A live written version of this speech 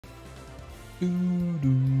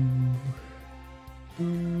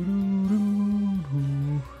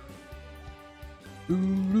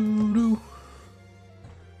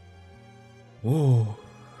Whoa,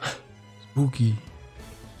 spooky.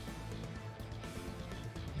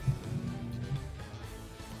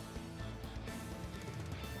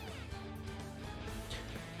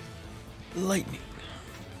 Lightning.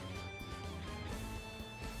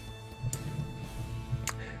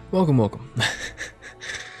 Welcome.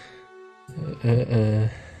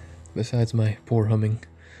 Besides my poor humming,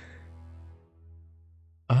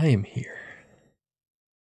 I am here.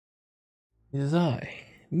 It is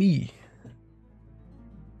me.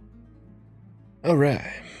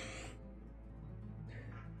 Alright.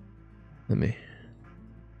 Let me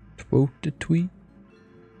quote the tweet.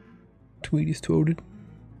 Tweet is tweeted.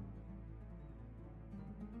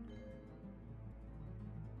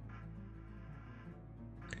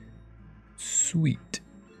 Sweet.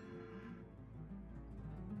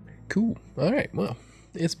 Cool. Alright, well,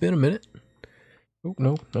 it's been a minute. Oh,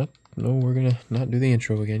 no, we're gonna not do the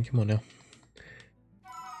intro again. Come on now.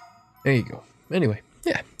 There you go. Anyway,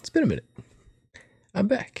 yeah, it's been a minute. I'm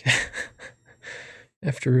back.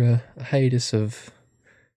 After a hiatus of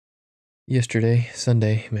yesterday,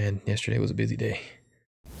 Sunday. Man, yesterday was a busy day.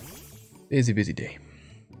 Busy day.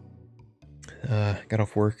 Got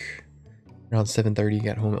off work around 7:30,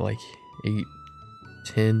 got home at like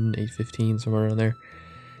 8:10, 8:15, somewhere around there.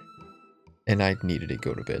 And I needed to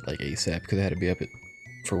go to bed like ASAP because I had to be up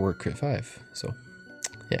for work at 5. So,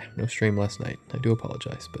 yeah, no stream last night. I do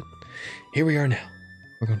apologize, but here we are now.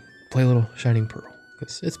 We're going to play a little Shining Pearl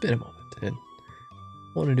because it's been a moment and I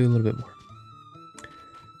want to do a little bit more.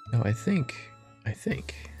 Now, I think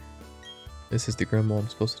this is the grandma I'm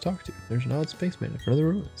supposed to talk to. There's an odd spaceman in front of the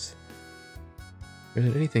ruins. There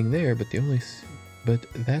isn't anything there, but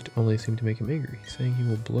that only seemed to make him angry, saying he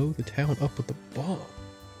will blow the town up with a bomb.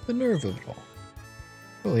 The nerve of it all.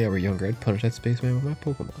 Well, yeah, we're younger. I'd punish that spaceman with my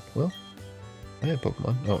Pokemon. Well, I had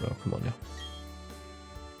Pokemon. Oh no, come on now.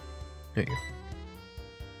 There you go.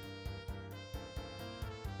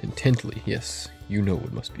 Intently, yes, you know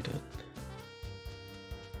what must be done.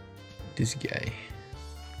 This guy.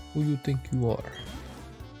 Who you think you are?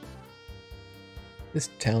 This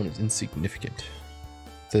town is insignificant,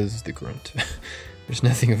 says the grunt. There's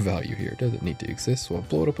nothing of value here. It doesn't need to exist, so I'll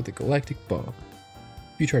blow it up with a galactic bomb.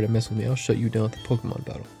 If you try to mess with me, I'll shut you down at the Pokemon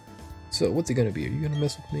battle. So, what's it gonna be? Are you gonna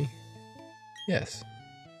mess with me? Yes.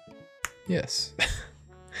 Yes.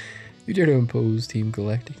 You dare to impose Team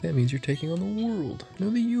Galactic? That means you're taking on the world.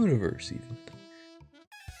 No, the universe, even.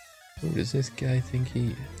 Who does this guy think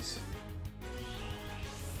he is?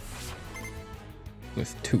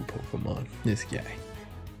 With 2 Pokemon. This guy.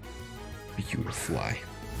 Beautifly.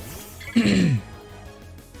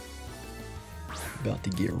 About to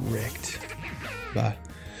get wrecked by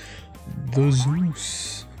the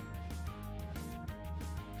Zeus.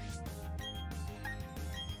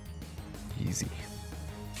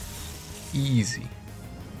 Easy.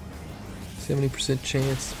 70%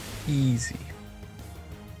 chance. Easy.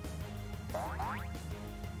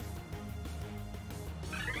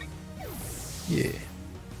 Yeah.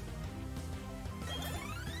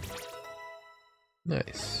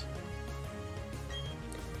 Nice.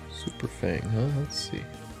 Super Fang, huh? Let's see.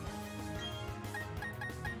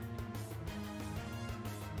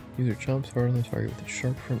 User chomps hard on the target with its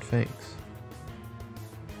sharp front fangs.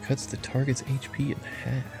 Cuts the target's HP in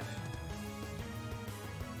half.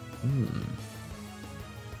 I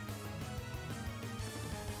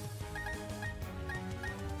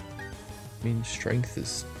mean, strength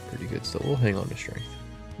is pretty good, so we'll hang on to strength.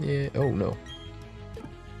 Yeah, oh no.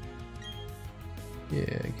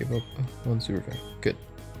 Yeah, give up 1 super fang. Good.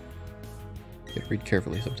 Gotta read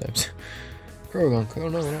carefully sometimes. Krogonk, oh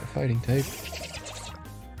no, we're not fighting type.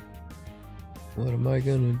 What am I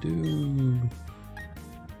gonna do?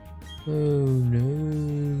 Oh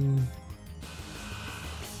no.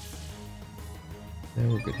 Yeah,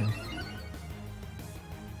 we're good now.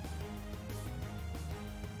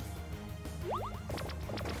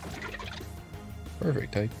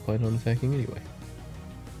 Perfect, I plan on attacking anyway.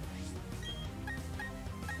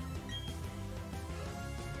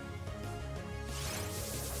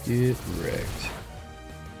 Get wrecked.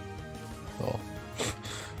 Oh.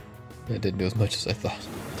 That didn't do as much as I thought.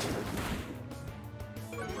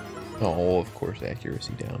 Oh, of course,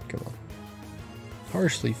 accuracy down. Come on.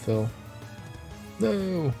 Harshly fell.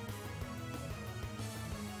 No!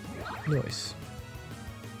 Nice.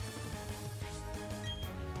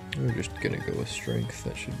 We're just gonna go with strength.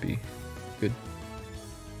 That should be good.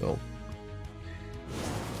 Oh.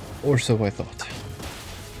 Or so I thought.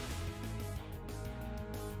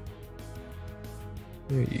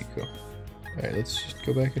 There you go. Alright, let's just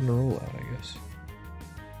go back and roll out, I guess.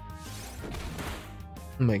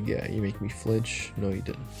 Oh my god, you make me flinch. No, you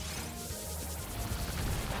didn't.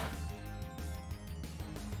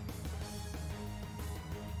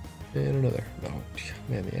 And another. Oh,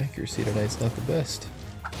 man, the accuracy tonight's not the best.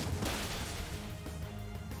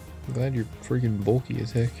 I'm glad you're freaking bulky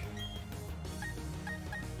as heck.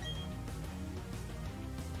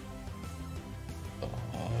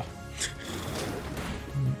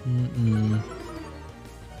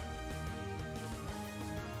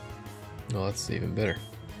 Oh, that's even better.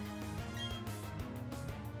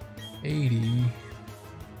 80.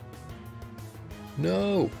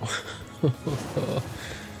 No!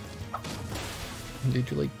 Dude,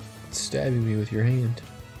 you're like stabbing me with your hand.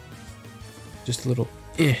 Just a little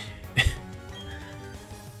eh.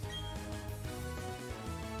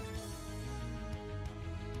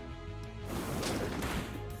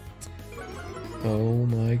 Oh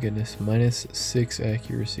my goodness, -6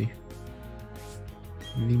 accuracy.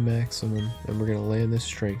 The maximum, and we're gonna land this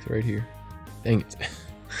strength right here. Dang it.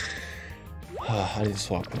 I need to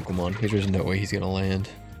swap Pokemon because there's no way he's gonna land.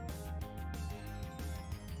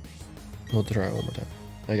 We'll try it one more time.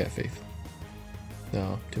 I got faith.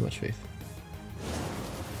 No, too much faith.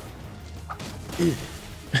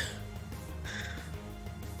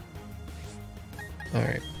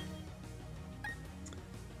 Alright.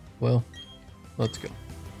 Well, let's go.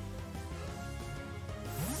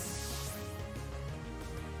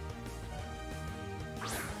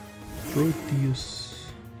 Proteus.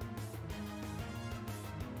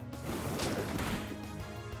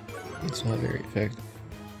 It's not very effective.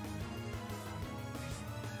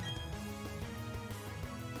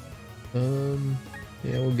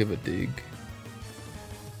 Yeah, we'll give a dig.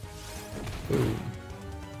 Boom.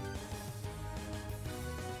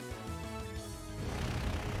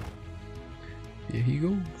 Here he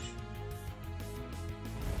goes.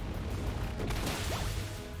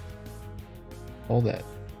 All that.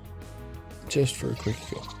 Just for a quick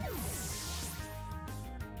kill.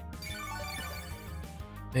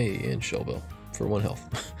 Hey, and Shell Bell for 1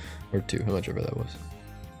 health. Or 2, how much ever that was.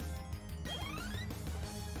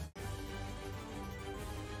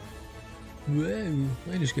 Whoa,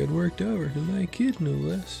 I just got worked over to my kid, no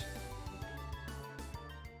less.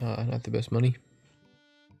 Not the best money.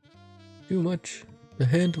 Too much to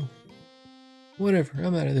handle. Whatever,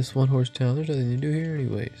 I'm out of this one-horse town. There's nothing to do here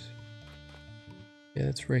anyways. Yeah,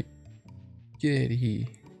 that's right. Get he.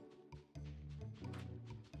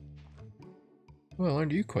 Well,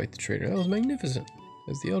 aren't you quite the trader? That was magnificent.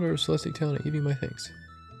 As the elder of Celestic Town, I give you my thanks.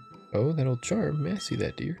 Oh, that old charm. May I see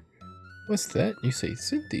that, dear? What's that? You say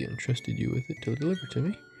Cynthia entrusted you with it to deliver to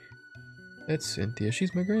me? That's Cynthia.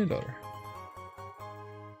 She's my granddaughter.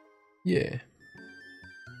 Yeah.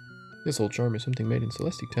 This old charm is something made in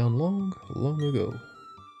Celestic Town long, long ago.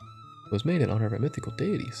 It was made in honor of a mythical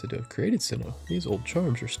deity said to have created Sinnoh. These old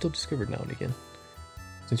charms are still discovered now and again.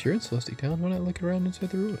 Since you're in Celestic Town, why not look around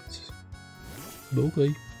inside the ruins?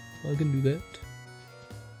 Okay, I can do that.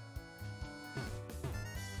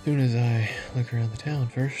 Soon as I look around the town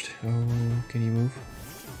first. Oh, can you move?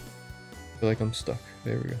 I feel like I'm stuck.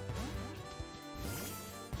 There we go.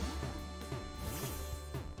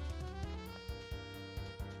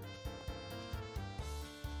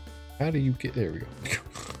 How do you get... There we go.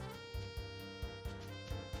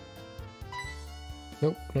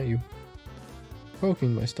 Nope, not you.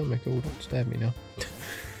 Poking my stomach. Oh, don't stab me now.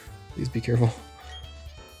 Please be careful.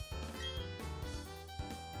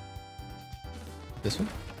 This one?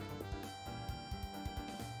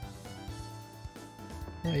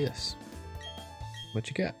 Ah, yes. What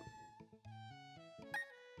you got?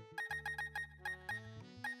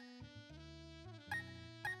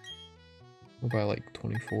 We'll buy like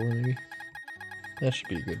 24 maybe. That should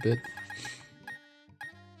be a good bit.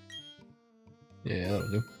 Yeah,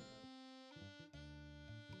 that'll do.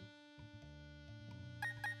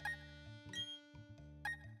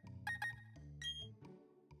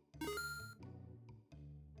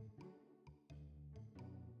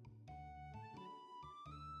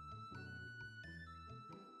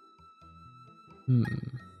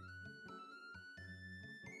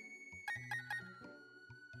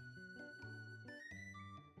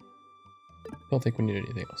 Don't think we need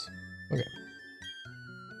anything else. Okay.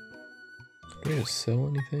 Can I just sell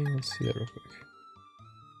anything? Let's see that real quick.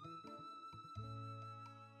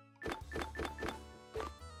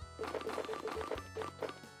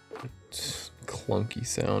 Clunky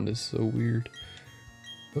sound is so weird.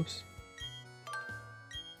 Oops.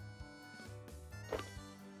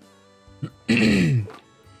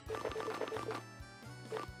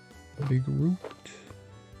 Big root.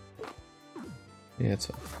 Yeah, it's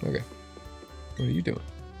fine. Okay. What are you doing?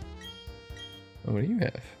 Oh, what do you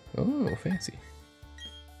have? Oh, fancy.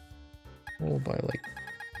 I'll buy like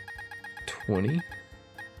 20.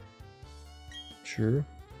 Sure.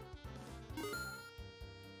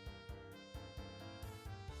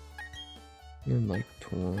 And like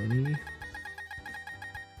 20.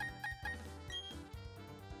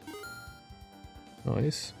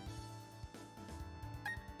 Nice.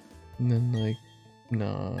 And then like,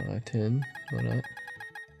 nah, 10. Why not?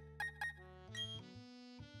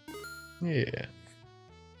 Yeah.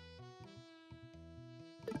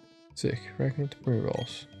 Sick. Racking up the prairie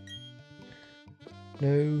balls.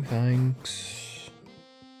 No thanks.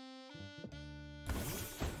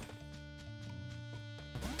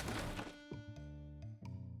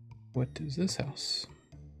 What is this house?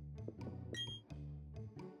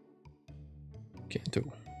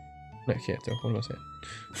 Canto. Not Canto. What am I saying?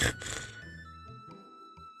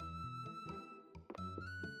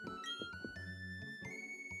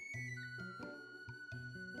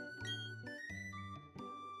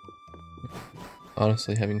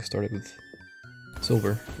 Honestly, having started with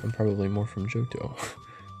silver, I'm probably more from Johto.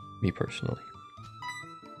 Me personally.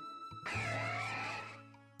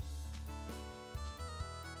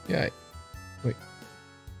 Yay. Wait.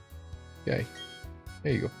 Yay.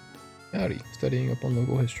 There you go. Howdy. Studying up on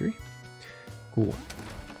local history. Cool.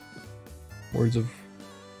 Words of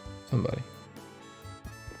somebody.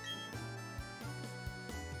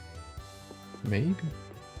 Maybe.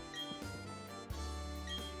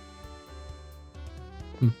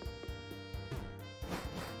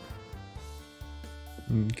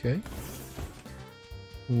 Okay.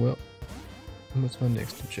 Well, what's my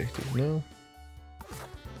next objective now?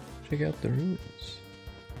 Check out the ruins.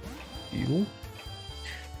 Eagle.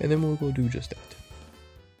 And then we'll go do just that.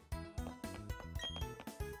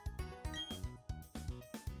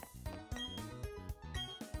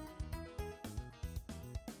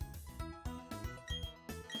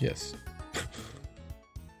 Yes.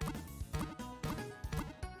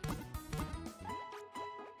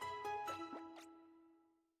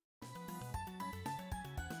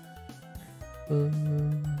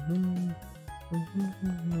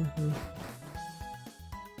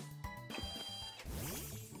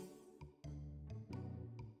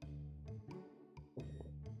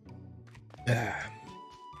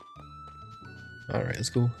 Alright, let's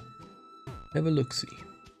go have a look-see.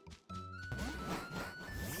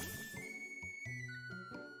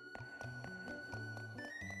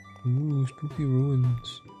 Ooh, spooky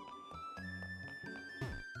ruins.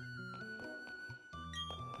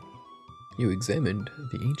 You examined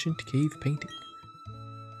the ancient cave painting.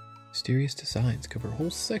 Mysterious designs cover a whole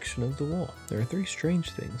section of the wall. There are 3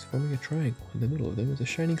 strange things forming a triangle. In the middle of them is a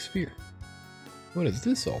shining sphere. What is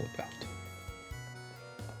this all about?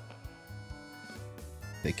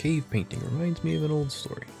 The cave painting reminds me of an old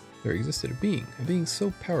story. There existed a being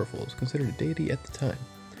so powerful it was considered a deity at the time.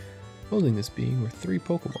 Holding this being were 3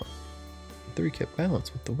 Pokemon. The 3 kept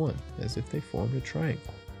balance with the one, as if they formed a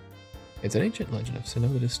triangle. It's an ancient legend of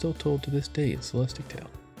Sinnoh that is still told to this day in Celestic Town.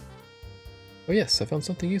 Oh yes, I found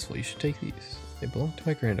something useful. You should take these. They belong to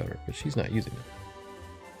my granddaughter, but she's not using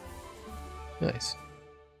them. Nice.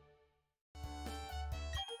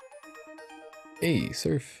 Hey,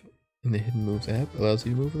 Surf in the Hidden Moves app allows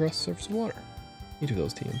you to move across the surface of water. Each of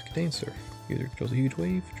those TMs contains Surf. The user controls a huge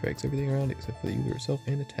wave, drags everything around except for the user itself,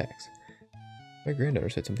 and attacks. My granddaughter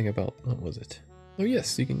said something about, what was it? Oh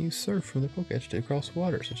yes, you can use Surf from the Pokédex to cross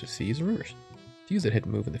water, such as seas and rivers. To use that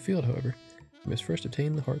hidden move in the field, however, you must first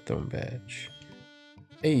obtain the Hearthstone badge.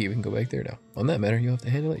 Hey, we can go back there now. On that matter, you'll have to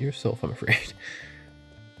handle it yourself, I'm afraid.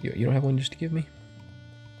 You don't have one just to give me?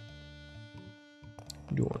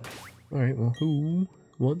 Dorn. Alright, well, who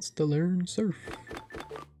wants to learn Surf?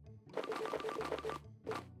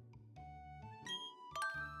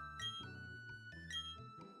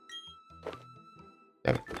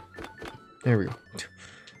 There we go.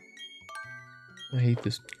 I hate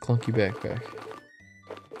this clunky backpack.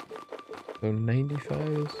 So 95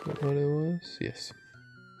 is what it was? Yes.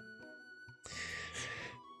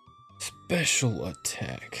 Special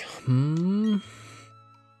attack. Hmm.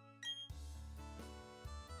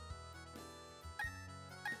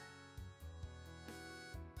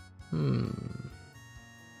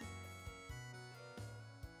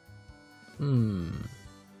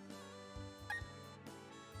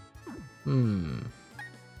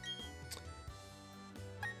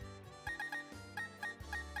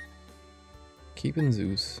 Keeping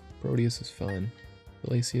Zeus. Proteus is fun.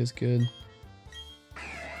 Glacia is good.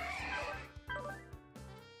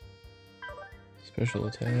 Special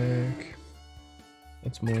attack.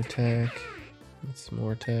 That's more attack. That's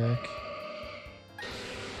more attack.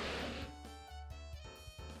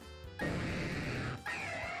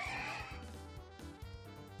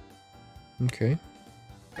 Okay.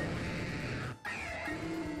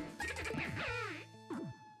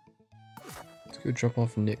 Let's go drop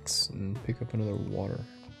off Nyx and pick up another water.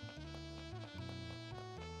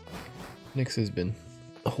 Nyx has been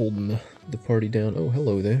holding the party down. Oh,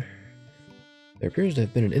 hello there. There appears to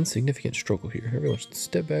have been an insignificant struggle here. Everyone should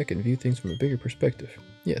step back and view things from a bigger perspective.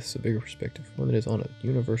 Yes, a bigger perspective, one that is on a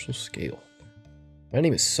universal scale. My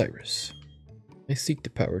name is Cyrus. I seek the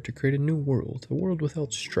power to create a new world, a world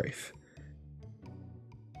without strife.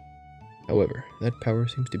 However, that power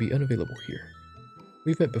seems to be unavailable here.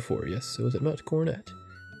 We've met before, yes, so was it not Coronet?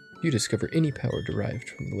 If you discover any power derived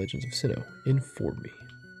from the legends of Sinnoh, inform me.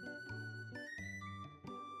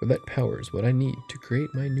 For that power is what I need to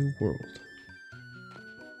create my new world.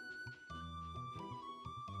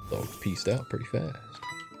 Dog pieced out pretty fast.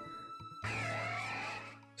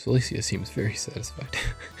 Celicia seems very satisfied.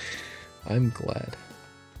 I'm glad.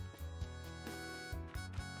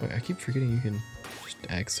 Wait, I keep forgetting you can just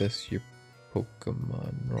access your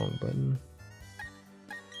Pokemon. Wrong button.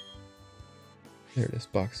 There it is,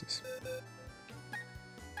 boxes.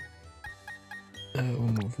 We'll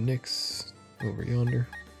move Nyx over yonder.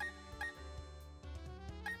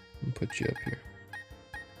 And put you up here.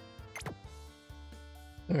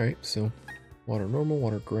 Alright, so water normal,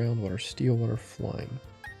 water ground, water steel, water flying.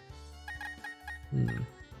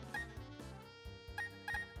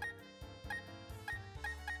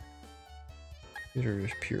 These are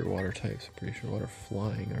just pure water types. I'm pretty sure water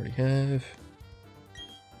flying I already have.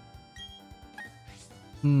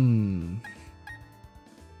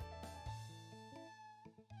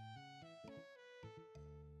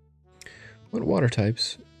 What water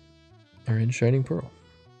types are in Shining Pearl?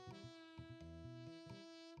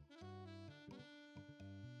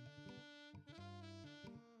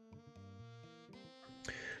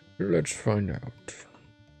 Let's find out.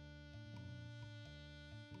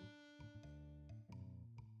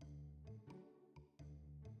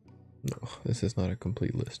 No, this is not a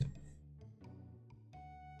complete list.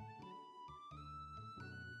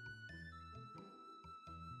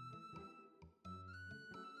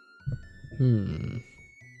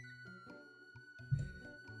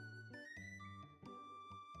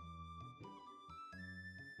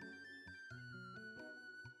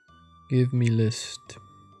 Give me list.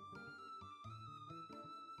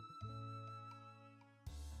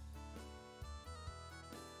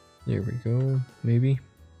 There we go, maybe.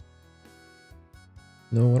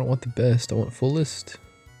 No, I don't want the best, I want full list.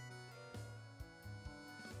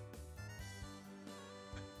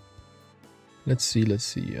 Let's see.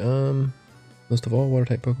 List of all water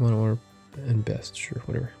type Pokemon water and best, sure,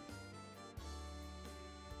 whatever.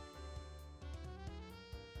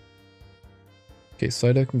 Okay,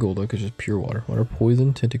 Psyduck and Golduck is just pure water. Water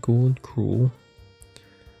Poison, Tentacool, and Cruel.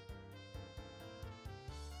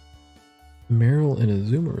 Meryl and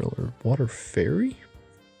Azumarill are Water Fairy?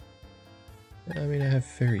 I mean, I have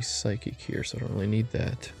Fairy Psychic here, so I don't really need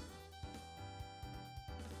that.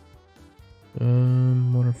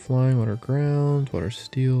 Water Flying, Water Ground, Water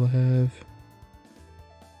Steel I have.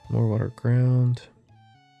 More Water Ground.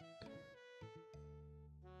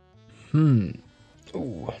 Ooh.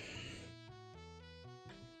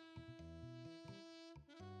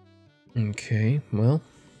 Okay, well.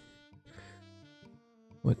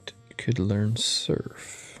 What could learn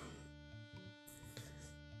Surf?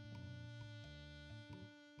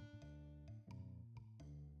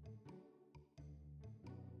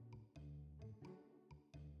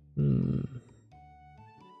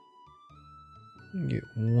 Get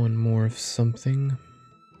one more of something.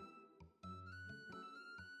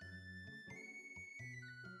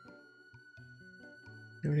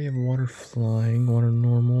 I already have Water Flying, Water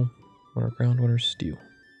Normal, Water Ground, Water Steel.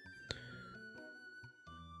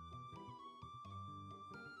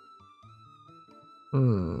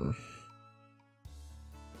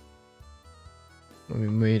 We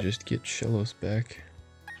may just get Shellos back.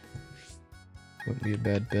 Wouldn't be a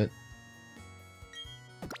bad bet.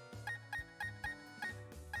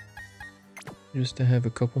 Just to have a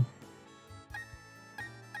couple.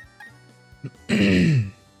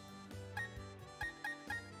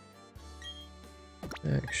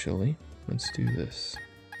 Actually, let's do this.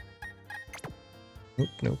 Oop,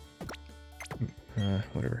 nope.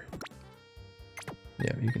 Whatever.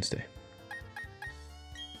 Yeah, you can stay.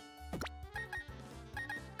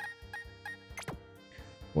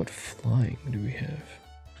 What flying do we have?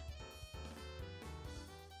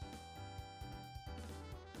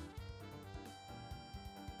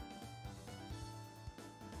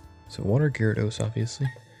 So Water Gyarados, obviously.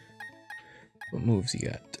 What moves he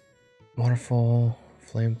got? Waterfall,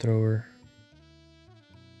 Flamethrower,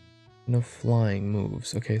 No flying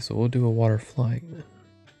moves. Okay, so we'll do a water flying then.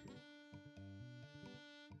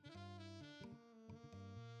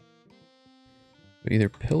 Either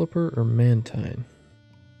Pilliper or Mantine.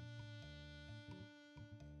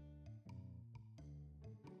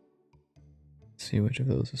 See which of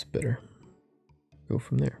those is better. Go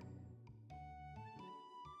from there.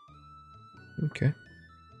 Okay.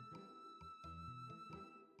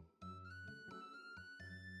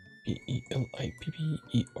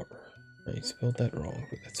 P-E-L-I-P-P-E-R. I spelled that wrong,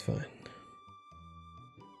 but that's fine.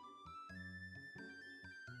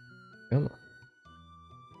 Come on.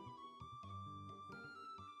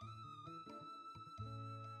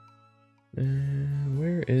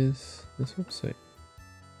 Where is this website?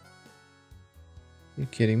 Are you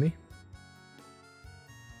kidding me?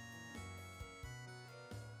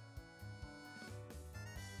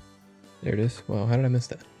 There it is. Wow, how did I miss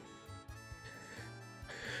that?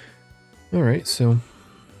 Alright, so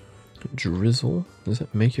drizzle. Does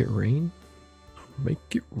that make it rain?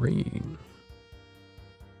 Make it rain.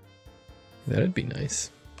 That'd be nice.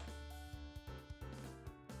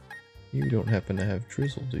 You don't happen to have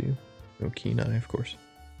drizzle, do you? No keen eye, of course.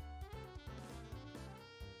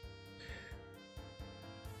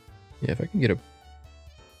 Yeah, if I can get a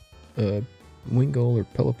Wingull or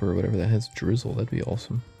Pelipper or whatever that has drizzle, that'd be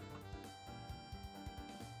awesome.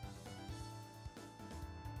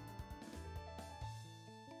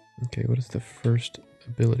 Okay, what does the first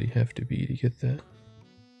ability have to be to get that?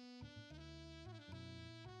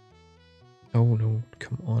 Oh no,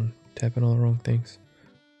 come on. Tapping all the wrong things.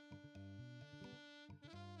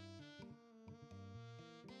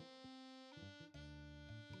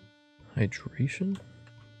 Hydration?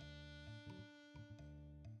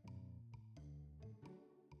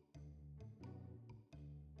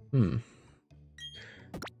 Alright,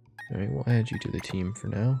 we'll add you to the team for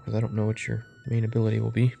now, because I don't know what your main ability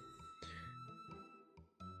will be.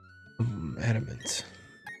 Adamant.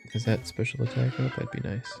 Is that special attack up? That'd be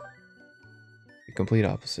nice. The complete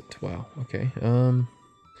opposite. Wow, okay. I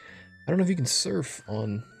don't know if you can surf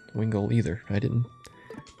on Wingull either. I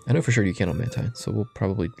know for sure you can on Mantine, so we'll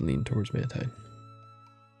probably lean towards Mantine.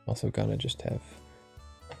 Also gonna just have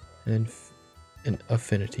an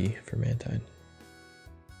affinity for Mantine.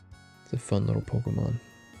 It's a fun little Pokemon.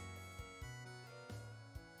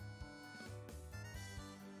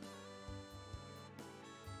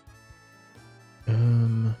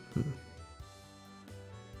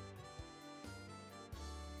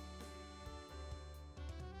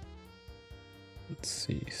 Let's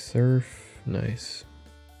see, surf, nice.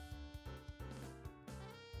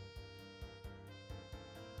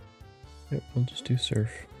 Yep, we'll just do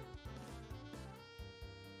surf.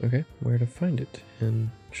 Okay, where to find it?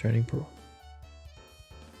 In Shining Pearl.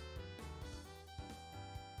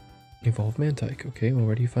 Evolve Mantike. Okay, well,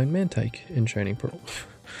 where do you find Mantike in Shining Pearl?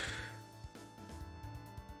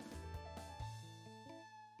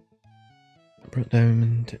 Brent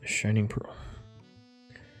Diamond, Shining Pearl.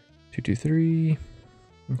 223.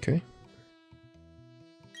 Okay.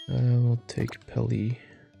 We'll take Pelly.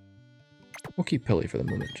 We'll keep Pelly for the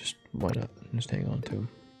moment. Just why not? Just hang on to him.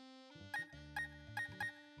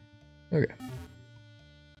 Okay.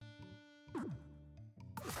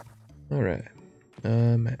 Alright.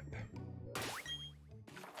 Map.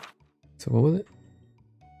 So what was it?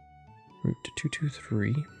 Route to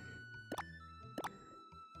 223.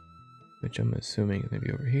 Which I'm assuming is going to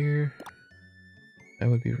be over here. That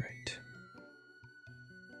would be right.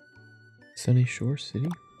 Sunny Shore City.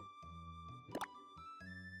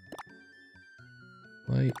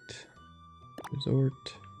 Light.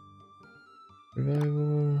 Resort.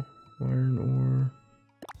 Survival. Iron ore.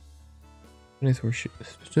 Nice worship.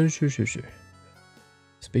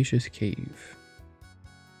 Spacious cave.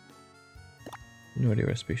 No idea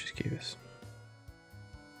what a spacious cave is.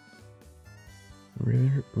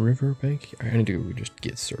 River bank? I need to just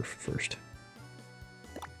get surf first.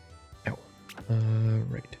 Ow.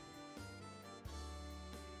 Right.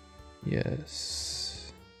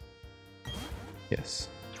 Yes. Yes.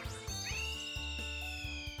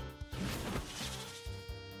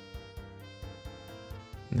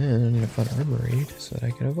 And then I need to find an Armorade so that I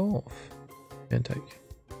can evolve. Mantike.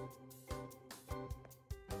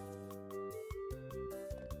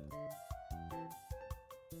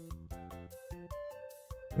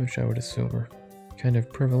 Which I would assume are kind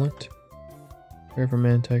of prevalent wherever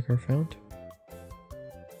Mantike are found.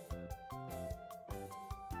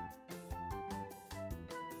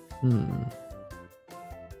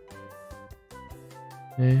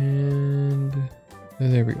 And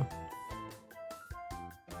there we go.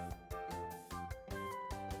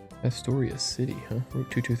 Astoria City, huh?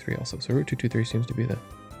 Route 223 also. So Route 223 seems to be the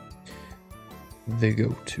the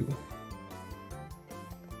go-to.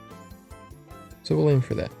 So we'll aim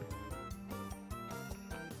for that.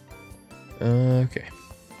 Okay.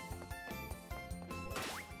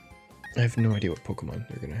 I have no idea what Pokemon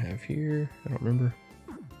they're gonna have here. I don't remember.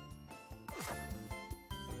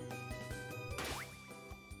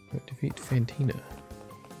 What, defeat Fantina?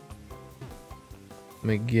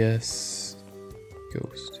 My guess...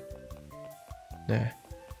 Ghost. Nah.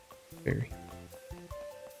 Fairy.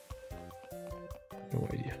 No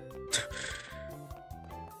idea.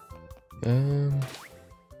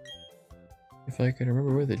 If I could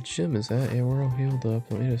remember where the gym is at, yeah, we're all healed up.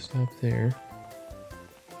 Let me just stop there.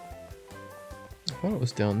 I thought it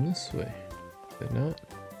was down this way. Is it not?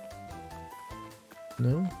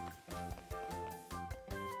 No?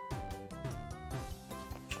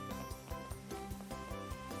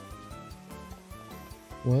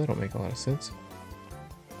 Well, that don't make a lot of sense.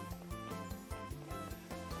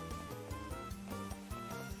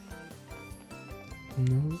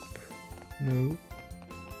 Nope. Nope.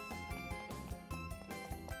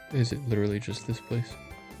 Is it literally just this place?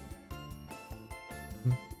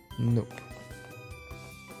 Nope.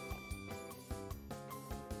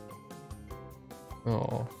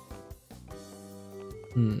 Oh.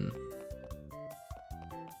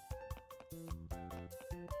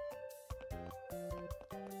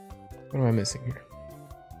 What am I missing here?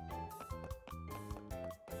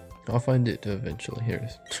 I'll find it eventually. Here it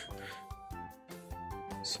is.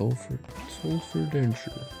 Sulfur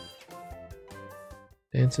denture.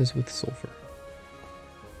 Dances with sulfur.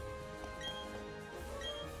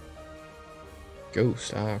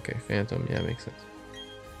 Ghost. Ah, okay. Phantom. Yeah, makes sense.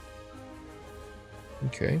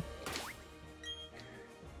 Okay.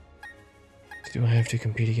 Do I have to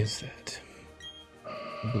compete against that?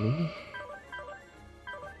 Blue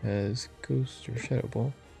has Ghost or Shadow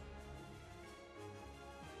Ball.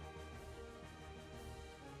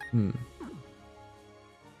 No.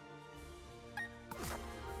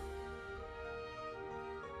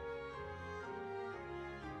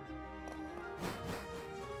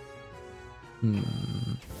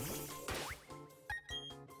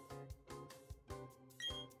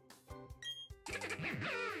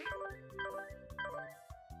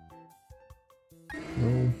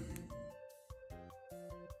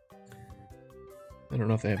 I don't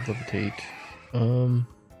know if they have Levitate. We'll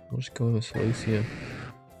just go with Salacia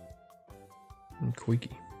and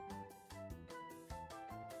Quakey.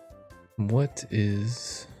 What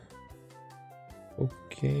is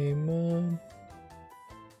Pokemon?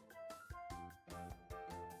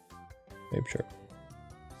 Maybe sure.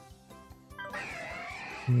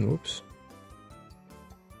 Whoops.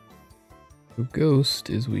 So Ghost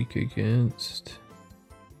is weak against.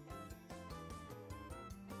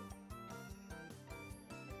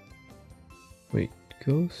 Wait,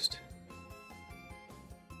 Ghost?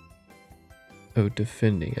 Oh,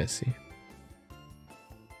 defending, I see.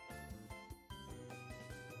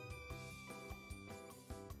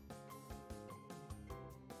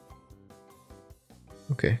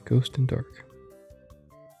 Okay, Ghost and Dark.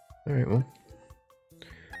 Alright, well.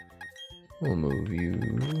 I'll move you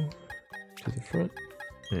to the front,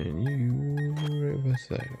 and you right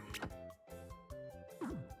beside him.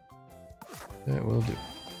 That will do.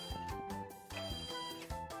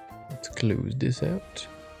 Let's close this out.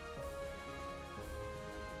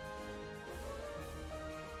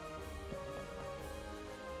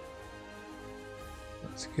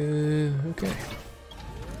 That's good. Okay.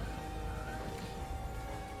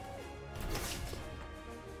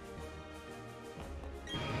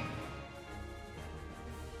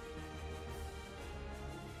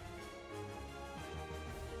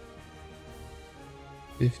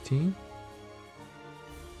 $15.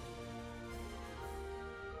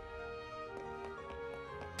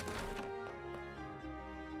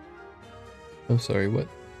 I'm sorry, what?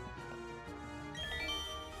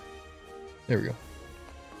 There we go.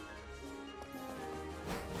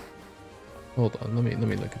 Hold on, let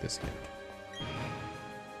me look at this again.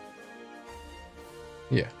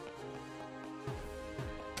 Yeah.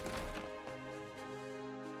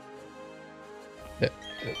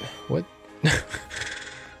 What?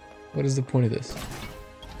 What is the point of this?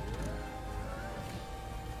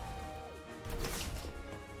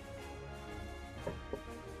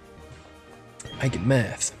 I get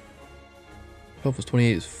math. 12 plus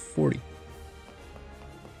 28 is 40.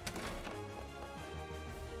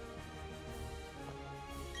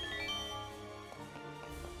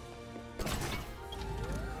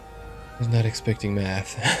 I was not expecting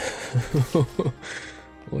math.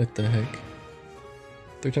 What the heck?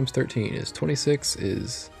 3 times 13 is 26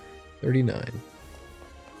 is 39.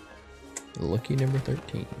 Lucky number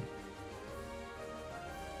 13.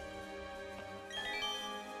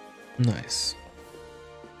 Nice.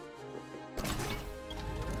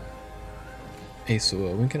 Hey, so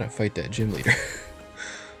when can I fight that gym leader?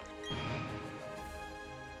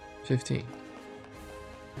 15.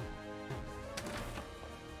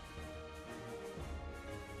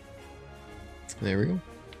 There we go.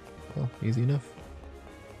 Well, easy enough.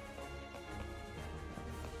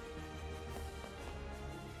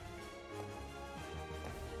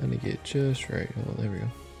 Gonna get just right. Oh, there we go.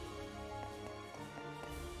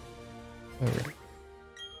 Alright.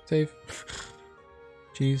 Save.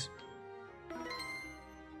 Cheese.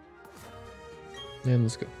 And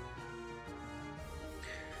let's go.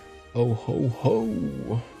 Oh ho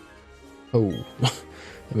ho! Oh,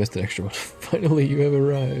 I missed an extra one. Finally, you have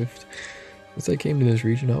arrived. Since I came to this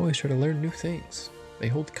region, I always try to learn new things. They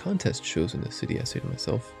hold contest shows in the city, I say to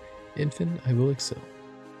myself. Infant, I will excel.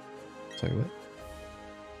 Sorry, what?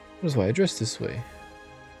 That is why I dress this way.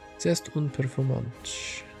 Zest un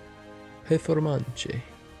performance. Performance.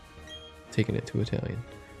 Taking it to Italian.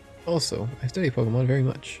 Also, I study Pokemon very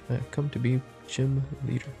much. I have come to be gym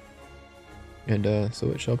leader. And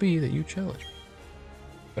so it shall be that you challenge me.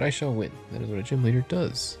 But I shall win. That is what a gym leader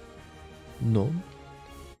does. No?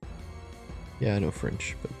 Yeah, I know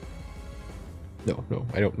French, but... No,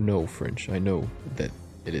 I don't know French. I know that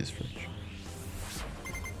it is French.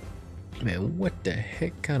 Man, what the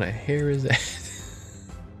heck kind of hair is that?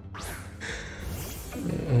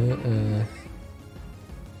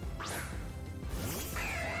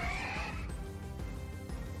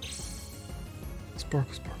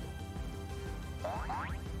 Sparkle, sparkle.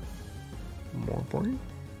 More boring?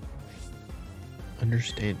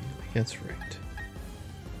 Understanding. That's right.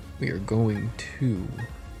 We are going to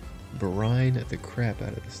brine the crap out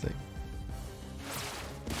of this thing.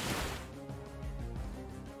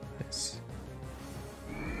 Nice.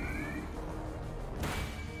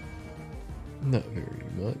 Not very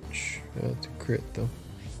much. That's a crit though.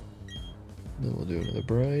 Then we'll do another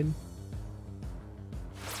brine.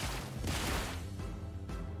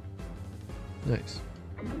 Nice.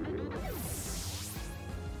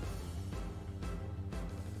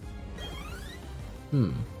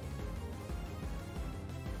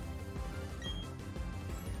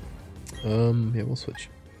 Yeah, we'll switch.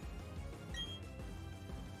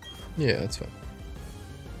 Yeah, that's fine.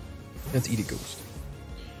 Let's eat a ghost.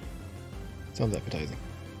 Sounds appetizing.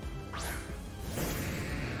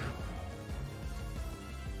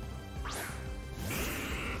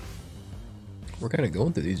 We're kind of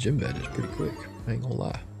going through these gym badges pretty quick. I ain't gonna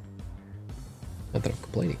lie. Not that I'm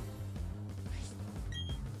complaining.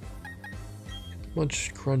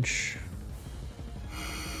 Munch, crunch.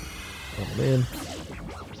 Oh man.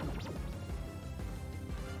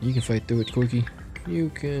 You can fight through it, Quirky. You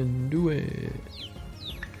can do it.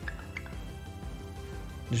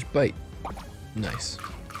 Just bite. Nice.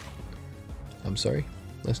 I'm sorry.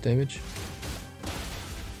 Less damage.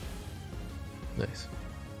 Nice.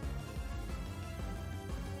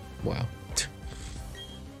 Wow.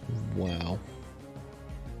 Wow.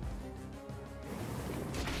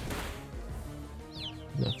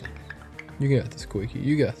 Nothing. You got this, Quirky.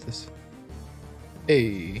 You got this.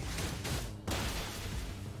 Hey.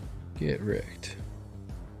 Get wrecked.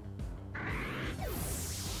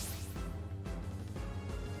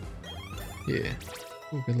 Yeah.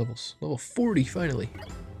 Ooh, good levels. Level 40, finally.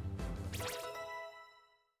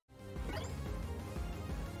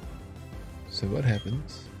 So what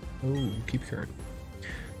happens? Oh, keep current.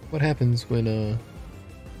 What happens when,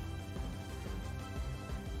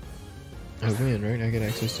 I win, right? I get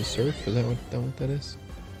access to surf? Is that what that is?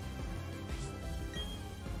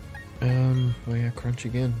 Oh yeah, crunch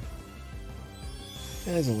again.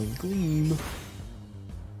 Dazzling gleam.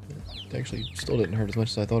 It actually still didn't hurt as much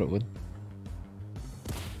as I thought it would.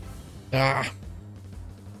 Ah!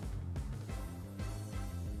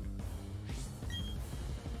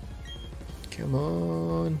 Come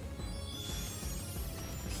on.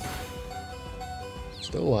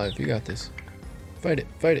 Still alive, you got this. Fight it,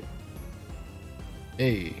 fight it.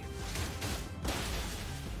 Hey.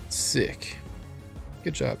 Sick.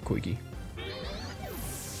 Good job, Quiggy.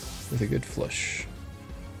 With a good flush.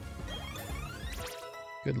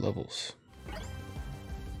 Good levels.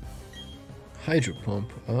 Hydro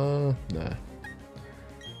pump. Nah.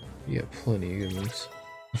 You got plenty of good moves.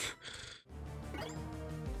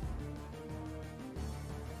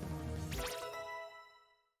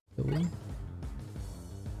 Really?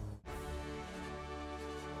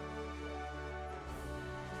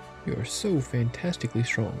 You are so fantastically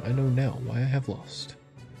strong. I know now why I have lost.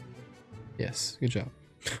 Yes, good job.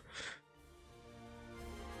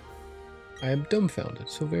 I am dumbfounded.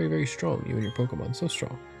 So very, very strong. You and your Pokemon, so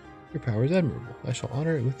strong. Your power is admirable. I shall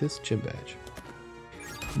honor it with this gym badge.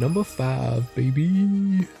 Number 5,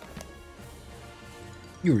 baby.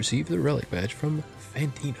 You receive the relic badge from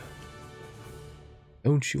Fantina.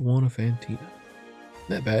 Don't you want a Fantina?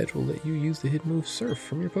 That badge will let you use the hidden move Surf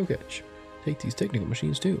from your Pokédex. Take these technical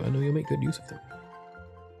machines too. I know you'll make good use of them.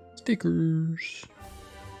 Stickers.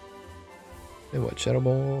 And what, Shadow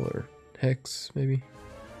Ball or Hex, maybe?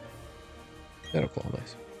 Shadow Claw,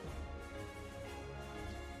 nice.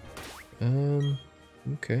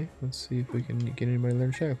 Okay, let's see if we can get anybody to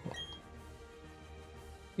learn Shadow Claw.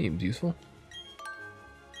 Seems useful.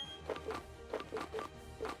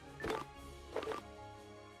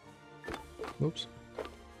 Whoops.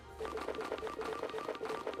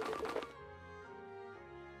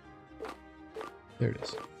 There it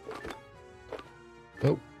is.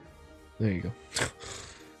 Oh, there you go.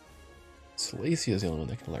 Salacia is the only one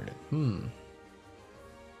that can learn it.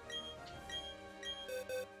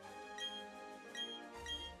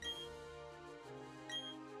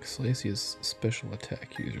 Salacia's special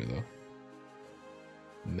attack user, though.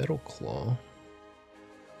 Metal Claw.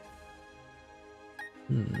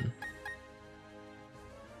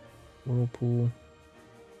 Whirlpool.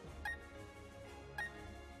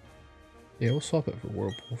 Yeah, we'll swap it for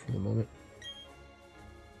Whirlpool for the moment.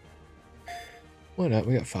 Why not?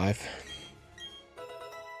 We got 5.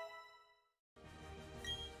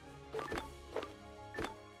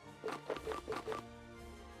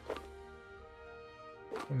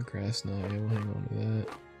 Oh, Grass Knot, yeah, we'll hang on to that.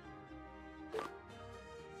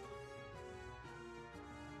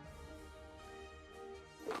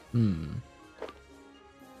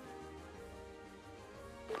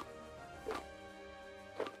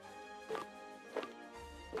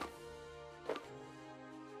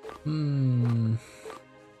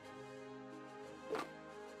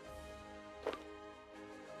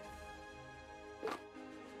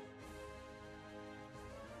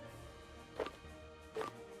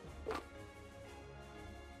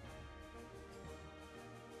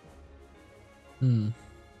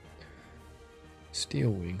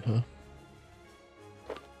 Steel Wing, huh?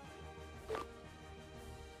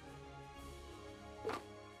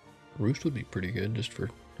 Roost would be pretty good just for...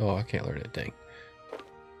 Oh, I can't learn it, dang.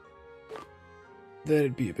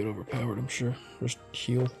 That'd be a bit overpowered, I'm sure. Just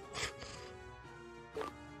heal.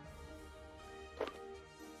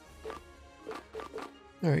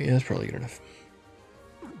 Alright, yeah, that's probably good enough.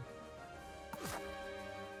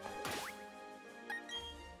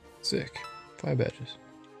 Sick. 5 badges.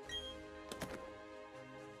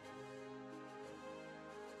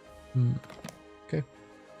 Okay.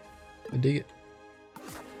 I dig it.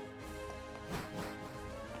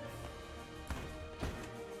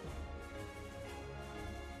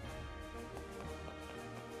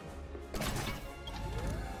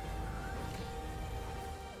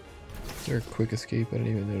 Is there a quick escape? I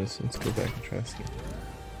didn't even notice. Let's go back and try this again.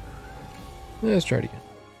 Let's try it again.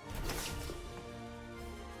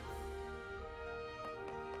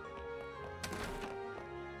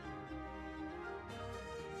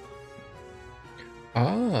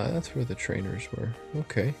 Ah, that's where the trainers were.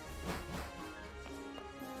 Okay.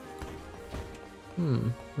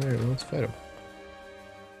 Alright, well, let's fight them.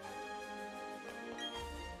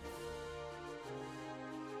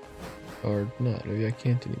 Or not, maybe I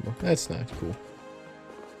can't anymore. That's not cool.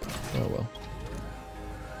 Oh well.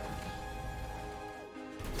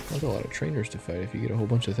 That's a lot of trainers to fight if you get a whole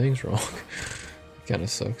bunch of things wrong. It kinda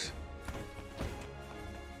sucks.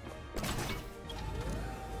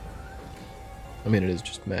 I mean, it is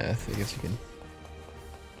just math. I guess you can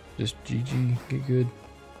just GG, get good.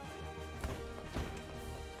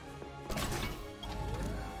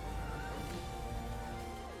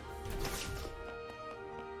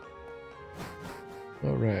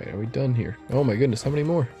 Alright, are we done here? Oh my goodness, how many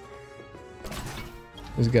more?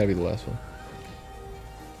 This has got to be the last one.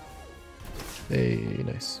 Hey,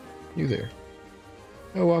 nice. You there.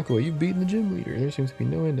 Oh, Aqua, you've beaten the gym leader. There seems to be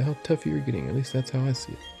no end to how tough you're getting. At least that's how I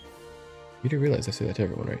see it. You do realize I say that to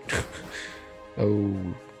everyone, right? Oh,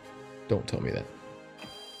 don't tell me that.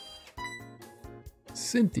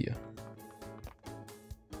 Cynthia.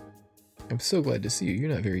 I'm so glad to see you. You're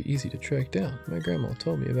not very easy to track down. My grandma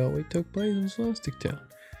told me about what took place in Celestic Town.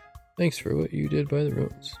 Thanks for what you did by the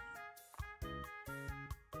ruins.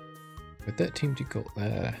 But that Team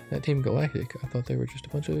Galactic, I thought they were just a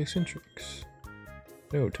bunch of eccentrics.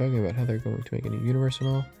 No, talking about how they're going to make a new universe and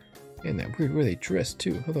all. And that weird way they dress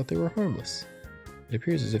too. I thought they were harmless. It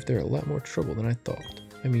appears as if they're a lot more trouble than I thought.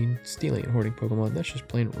 I mean, stealing and hoarding Pokemon, that's just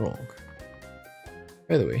plain wrong.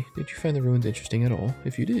 By the way, did you find the ruins interesting at all?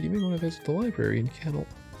 If you did, you may want to visit the library in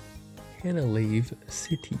Canalave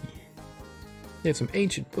City. They have some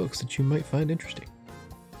ancient books that you might find interesting.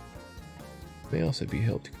 May also be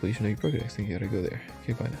helped to completion of your Pokedex. Think you gotta go there.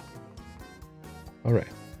 Okay, bye now. Alright.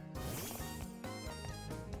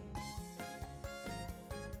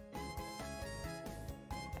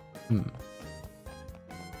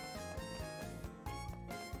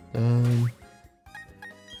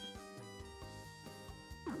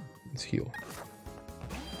 Let's heal.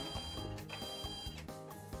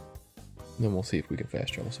 Then we'll see if we can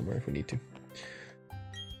fast travel somewhere if we need to.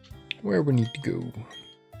 Where we need to go.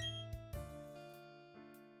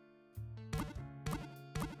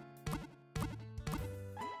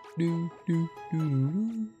 Do, do,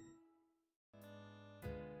 do,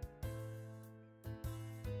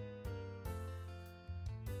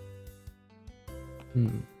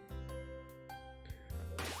 do.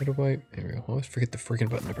 How do I? There we go. I always forget the freaking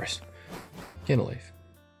button to press. Canalife.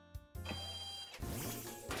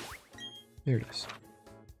 There it is.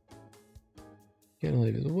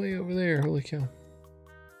 Canalife is way over there. Holy cow.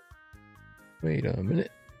 Wait a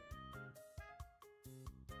minute.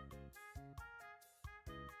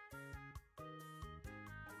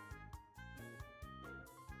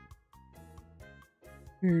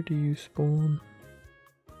 Where do you spawn?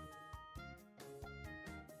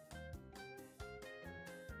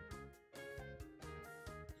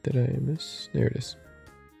 Did I miss? There it is.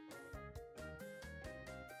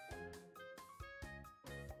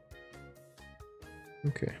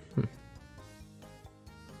 Okay.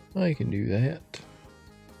 I can do that.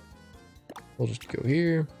 We'll just go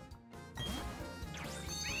here.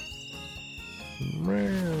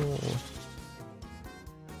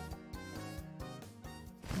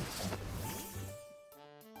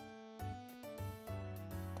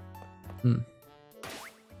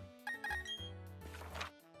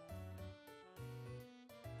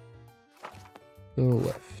 To the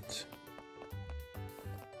left.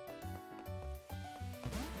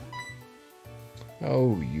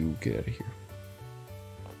 Oh, you get out of here.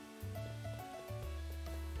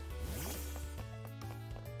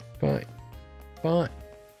 Fine. Fine.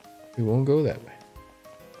 We won't go that way.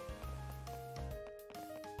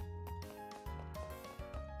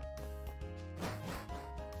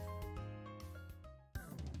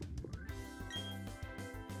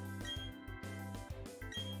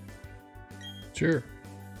 Sure.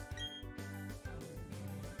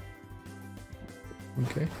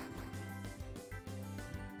 Okay.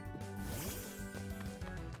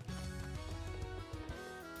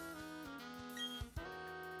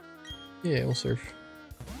 Yeah, we'll surf.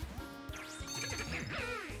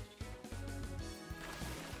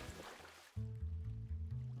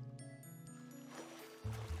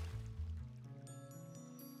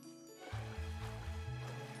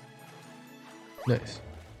 Nice.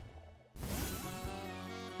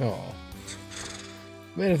 Oh.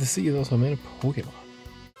 Man of the Sea is also a man of Pokemon.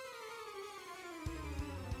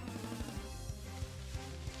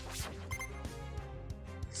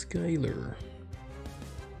 Skylar.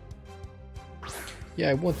 Yeah,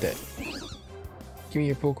 I want that. Give me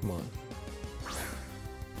your Pokemon.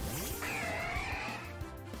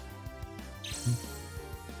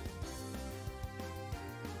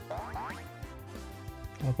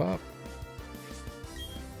 Pop up.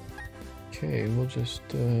 Okay, we'll just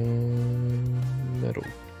metal.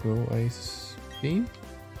 Go ice beam.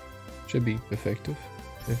 Should be effective,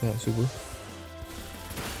 if not super.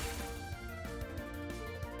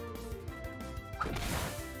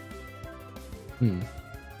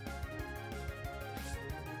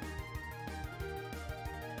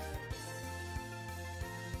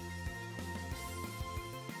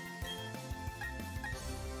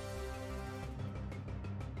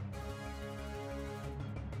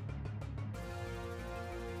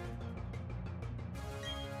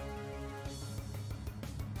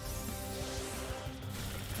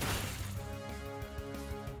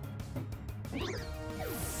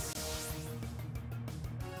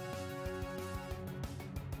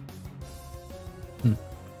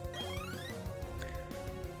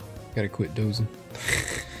 Gotta quit dozing.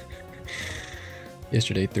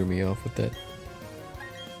 Yesterday threw me off with that.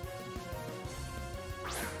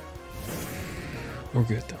 We're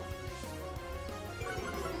good though.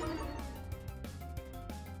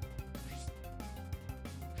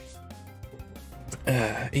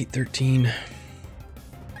 8:13.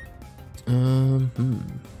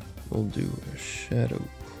 We'll do a shadow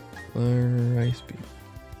flare ice beam.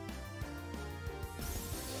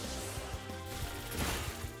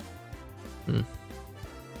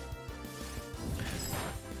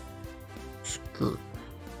 Skirt.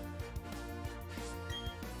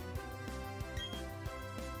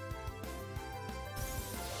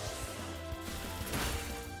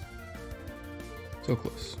 So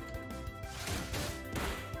close.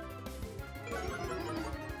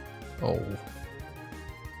 Oh.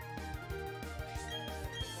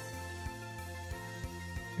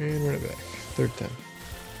 And run it back. Third time.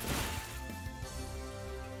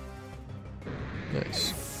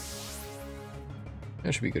 Nice.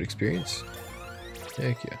 That should be a good experience.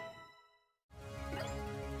 Heck yeah.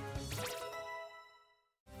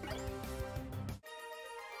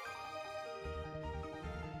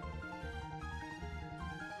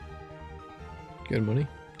 Good money.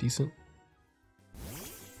 Decent.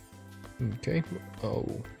 Okay.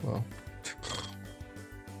 Oh, well.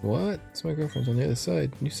 What? It's my girlfriend's on the other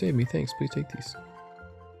side. You saved me. Thanks. Please take these.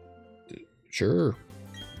 Sure.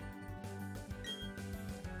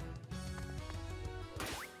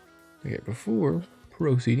 Okay, before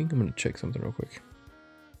proceeding, I'm going to check something real quick.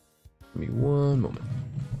 Give me one moment.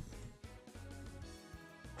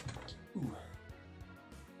 Ooh.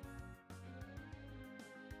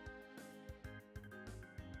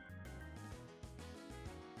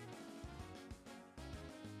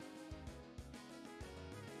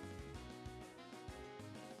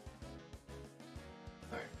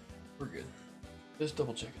 Alright, we're good. Just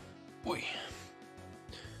double checking. Boy.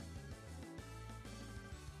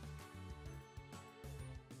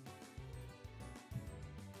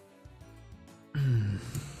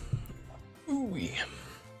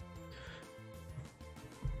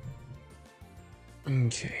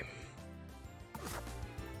 Okay.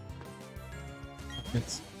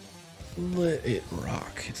 Let's let it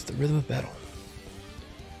rock. It's the rhythm of battle.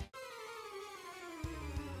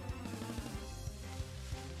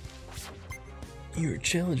 You are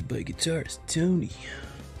challenged by guitarist Tony.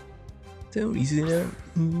 Tony's in our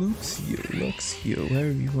Luxio,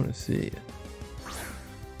 however you want to say it.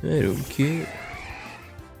 I don't care.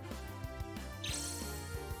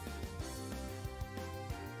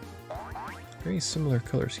 Very similar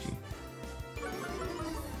color scheme.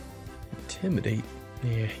 Intimidate?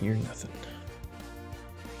 Yeah, you're nothing.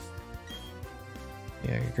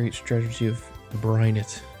 Yeah, a great strategy of brine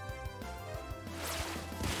it.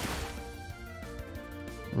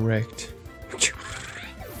 Wrecked.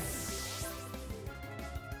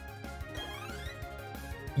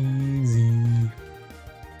 Easy.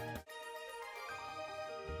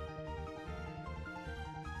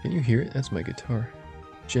 Can you hear it? That's my guitar.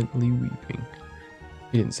 Gently weeping.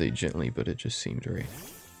 He didn't say gently, but it just seemed right.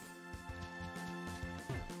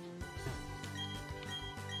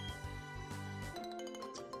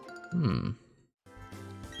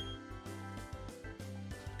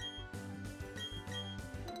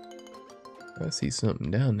 I see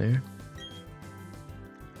something down there.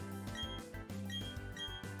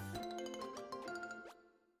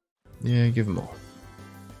 Yeah, give them all.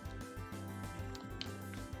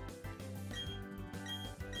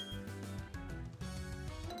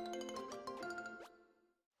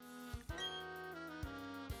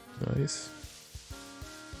 Nice.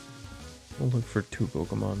 We'll look for 2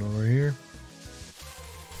 Pokemon over here.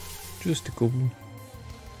 Just a couple.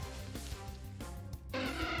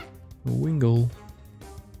 Wingull.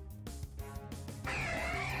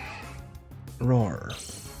 Roar.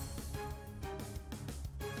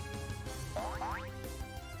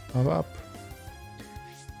 Pop up.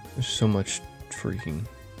 There's so much freaking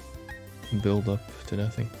build up to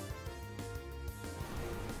nothing.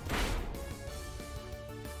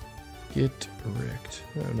 Get wrecked.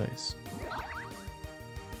 Oh, nice.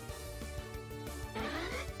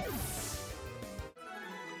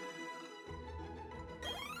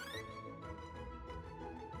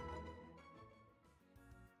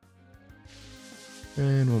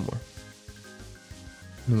 And one more.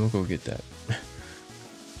 And then we'll go get that.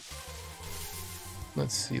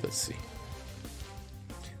 Let's see.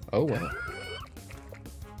 Oh, wow.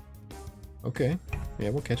 Okay. Yeah,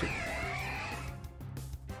 we'll catch it.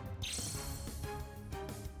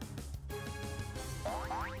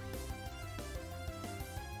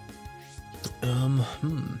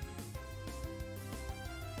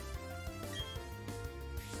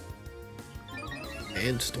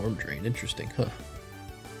 And Storm Drain, interesting, huh?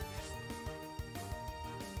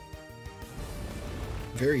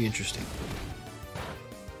 Very interesting.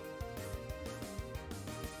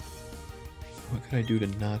 What can I do to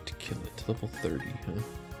not kill it? Level 30, huh?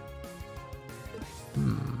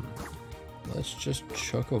 Let's just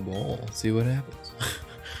chuck a ball, see what happens.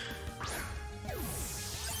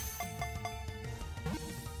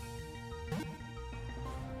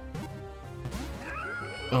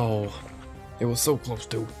 Oh, it was so close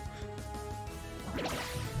to.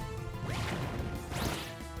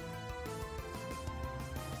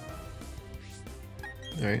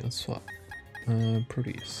 Alright, let's swap.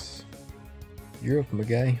 Proteus. You're up, my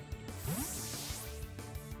guy.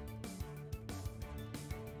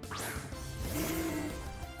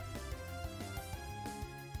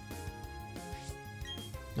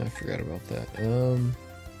 I forgot about that.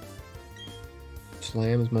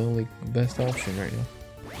 Slam is my only best option right now.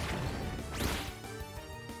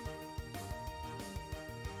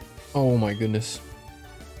 Oh my goodness.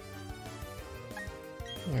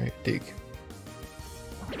 Alright, dig.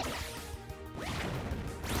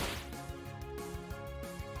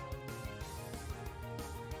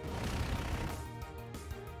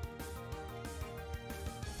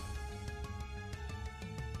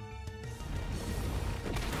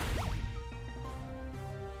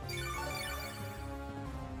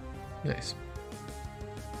 Nice.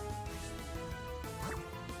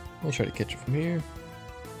 I'll try to catch it from here.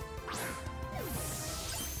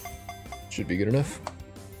 Should be good enough.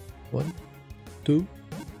 1, 2,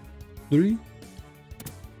 3.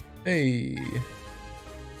 Hey.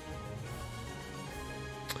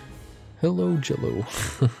 Hello, Jello.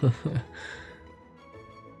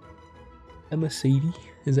 I'm a Sadie.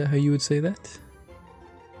 Is that how you would say that?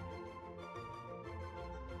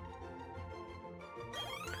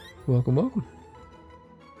 Welcome, welcome.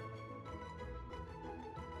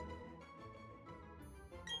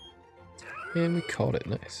 And we caught it.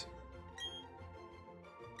 Nice.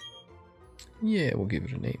 Yeah, we'll give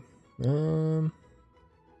it a name.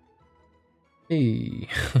 Hey.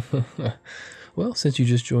 Well, since you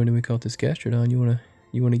just joined and we caught this Gastrodon, you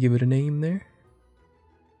wanna give it a name there?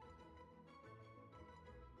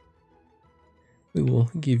 We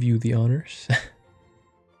will give you the honors.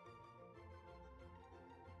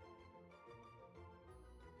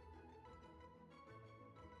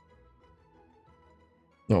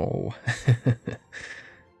 No.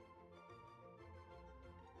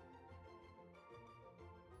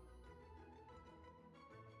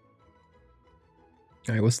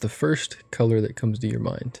 Alright, what's the first color that comes to your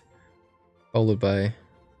mind? Followed by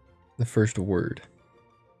the first word.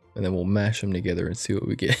 And then we'll mash them together and see what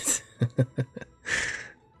we get.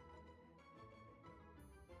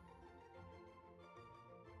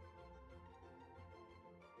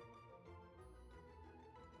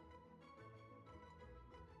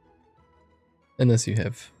 Unless you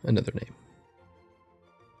have another name.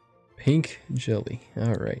 Pink jelly.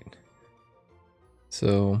 Alright.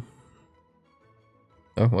 So...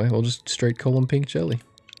 oh, well, we'll just straight call him pink jelly.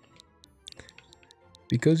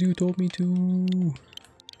 Because you told me to.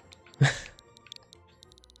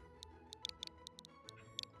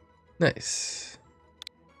 Nice.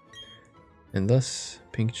 And thus,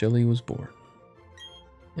 pink jelly was born.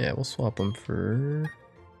 Yeah, we'll swap him for...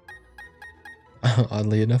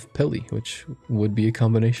 oddly enough, Pelly, which would be a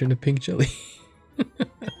combination of pink jelly.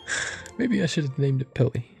 Maybe I should have named it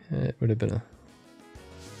Pelly. It would have been a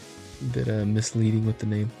bit misleading with the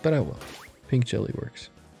name, but I will. Pink jelly works.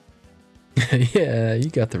 Yeah, you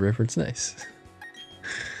got the reference. Nice.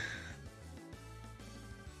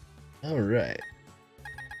 All right.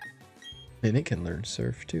 And it can learn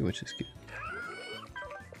surf too, which is good.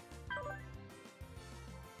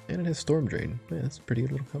 And it has storm drain. Yeah, that's a pretty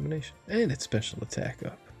good little combination. And it's special attack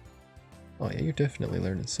up. Oh yeah, you're definitely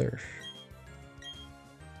learning surf.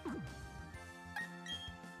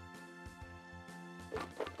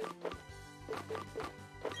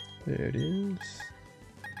 There it is.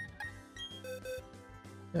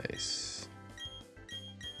 Nice.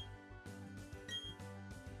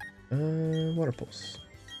 Water pulse.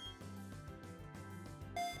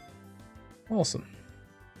 Awesome.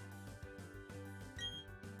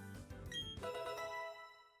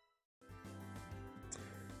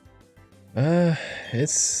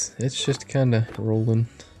 It's just kind of rolling.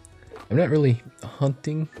 I'm not really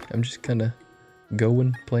hunting. I'm just kind of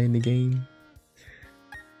going, playing the game.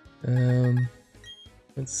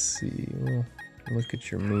 Let's see. We'll look at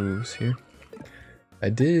your moves here. I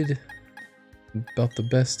did about the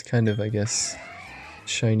best kind of, I guess,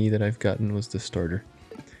 shiny that I've gotten was the starter.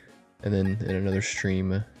 And then in another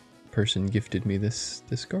stream, a person gifted me this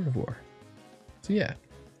Gardevoir. So yeah,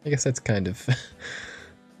 I guess that's kind of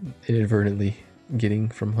inadvertently getting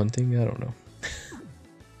from hunting. I don't know.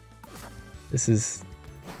 This is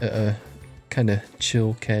a kind of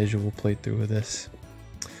chill, casual playthrough of this.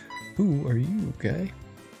 Who are you, guy?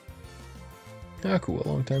 Ah, cool. A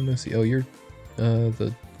long time no see. Oh, you're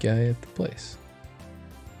the guy at the place.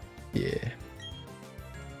 Yeah.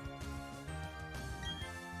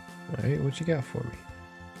 Alright, what you got for me?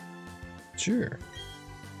 Sure.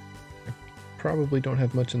 I probably don't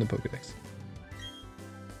have much in the Pokedex.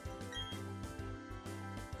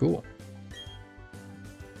 Cool.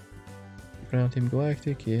 Keeping out Team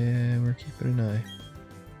Galactic? Yeah, we're keeping an eye.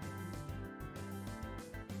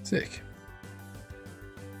 Sick.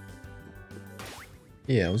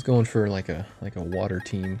 Yeah, I was going for like a water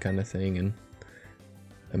team kind of thing, and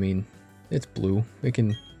I mean, it's blue. It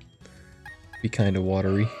can be kind of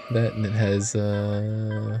watery. That, and it has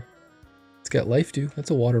it's got life too. That's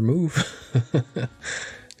a water move.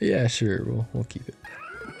 Yeah, sure. We'll keep it.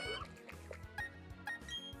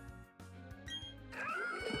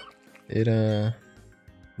 It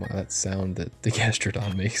wow, that sound that the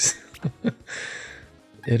Gastrodon makes.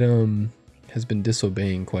 It has been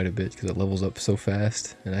disobeying quite a bit because it levels up so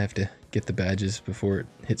fast, and I have to get the badges before it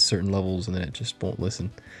hits certain levels, and then it just won't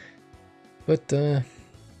listen. But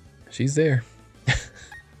she's there.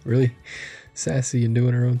 Really sassy and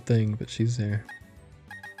doing her own thing, but she's there.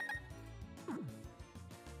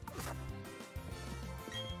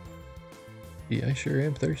 Yeah, I sure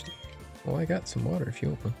am thirsty. Well, I got some water if you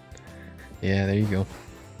want one. Yeah, there you go.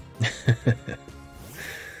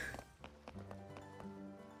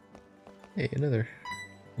 Hey, another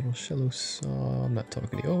little shallow saw. I'm not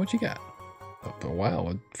talking to you. Oh, what you got? Oh, wow,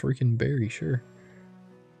 a freaking berry, sure.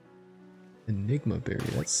 Enigma berry,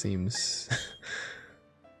 that seems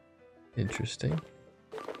interesting.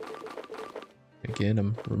 Again,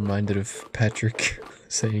 I'm reminded of Patrick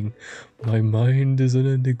saying, "My mind is an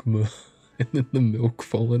enigma," and then the milk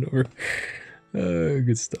falling over.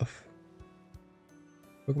 Good stuff.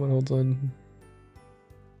 Pokemon holds on.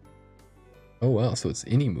 Oh wow, so it's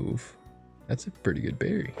any move. That's a pretty good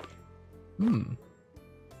berry.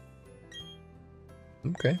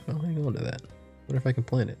 Okay, I'll hang on to that. Wonder if I can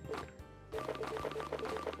plant it.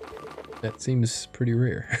 That seems pretty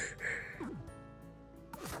rare.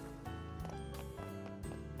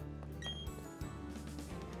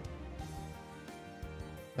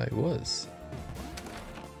 I was.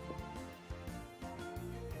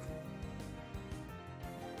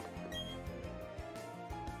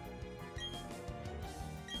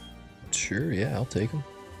 Sure, yeah, I'll take them.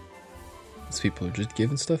 These people are just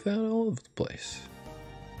giving stuff out all over the place.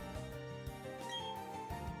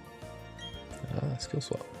 Ah, skill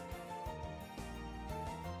swap.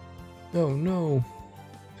 Oh no.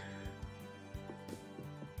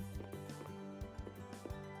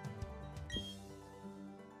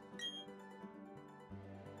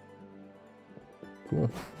 Cool.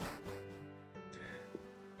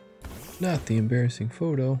 Not the embarrassing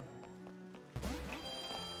photo.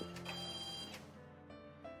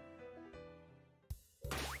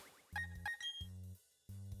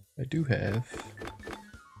 I do have...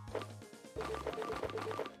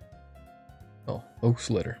 Oh, Oak's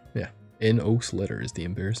letter. Yeah. In Oak's letter is the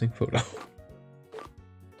embarrassing photo.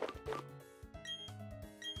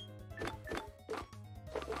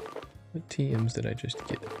 What TMs did I just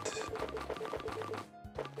get?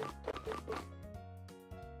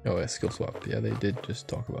 Oh, yeah, skill swap. Yeah, they did just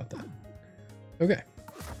talk about that. Okay.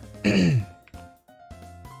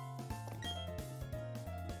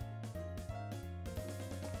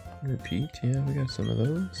 Repeat. Yeah, we got some of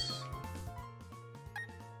those.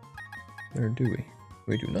 Or do we?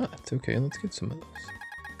 We do not. Okay, let's get some of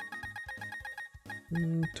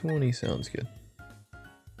those. 20 sounds good.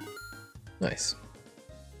 Nice.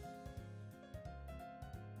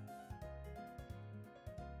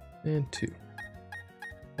 And 2.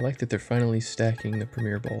 I like that they're finally stacking the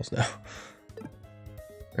premier balls now.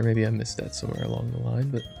 Or maybe I missed that somewhere along the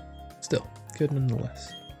line, but still, good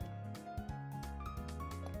nonetheless.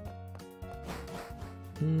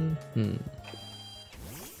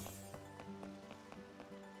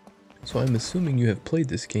 So I'm assuming you have played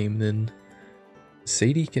this game then.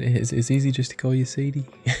 Sadie? Is it easy just to call you Sadie?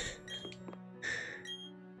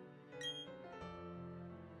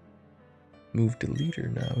 Move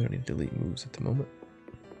deleter? No, we don't need to delete moves at the moment.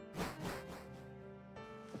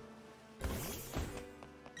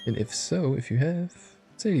 And if so, if you have,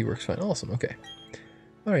 Sadie works fine. Awesome, okay.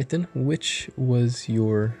 Alright then, which was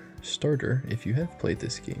your starter if you have played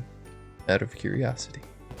this game? Out of curiosity.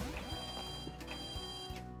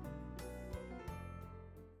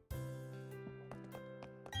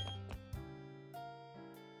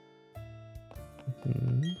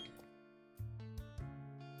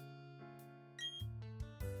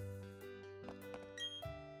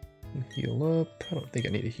 Heal up. I don't think I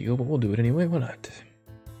need a heal, but we'll do it anyway. Why not?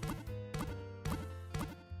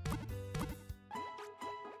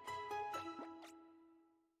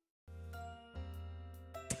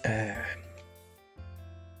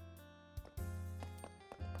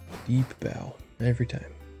 Deep bow every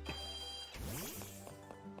time.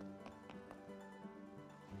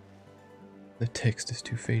 The text is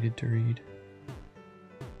too faded to read.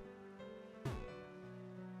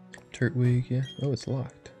 Turtwig, yeah. Oh, it's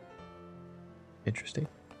locked. Interesting.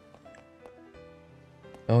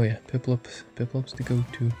 Oh yeah, Piplup's the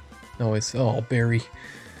go-to. Always, oh, berry.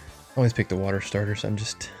 Always pick the water starters. I'm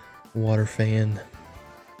just a water fan.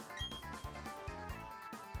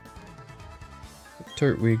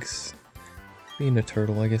 Turtwig's, being a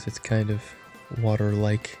turtle, I guess it's kind of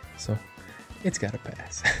water-like, so it's gotta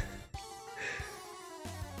pass.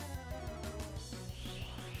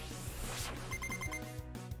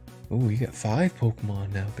 Oh, you got 5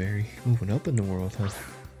 Pokemon now, Barry. Moving up in the world, huh?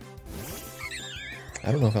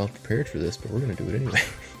 I don't know if I was prepared for this, but we're gonna do it anyway.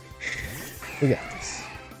 We got this.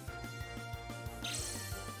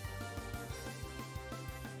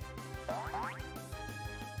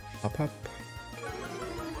 Hop hop.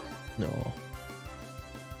 No.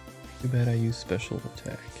 Too bad I used special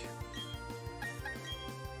attack.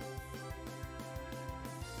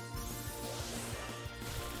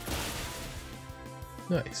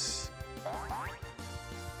 Nice.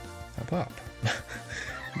 Hop hop.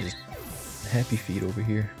 Just happy feet over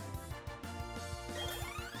here.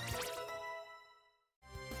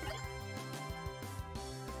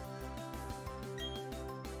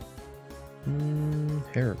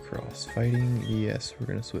 Heracross fighting. Yes, we're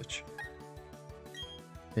gonna switch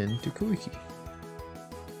into Koiki.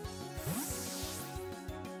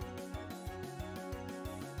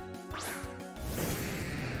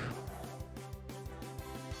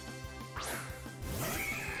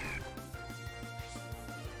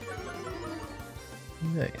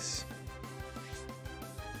 Nice.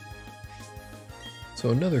 So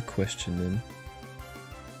another question then.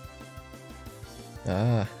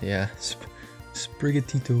 Ah, yeah,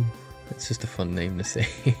 Sprigatito. That's just a fun name to say.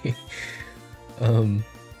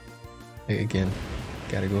 Again,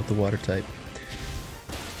 gotta go with the water type.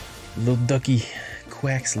 Little Ducky,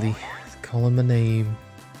 Quaxley, call him a name.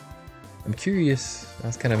 I'm curious, I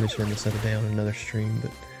was kind of mentioning this other day on another stream,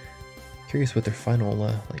 but curious what their final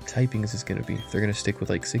like typings is gonna be. If they're gonna stick with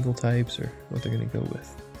like single types or what they're gonna go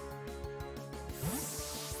with.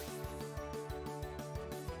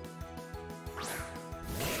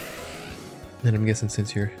 And I'm guessing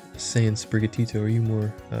since you're saying Sprigatito, are you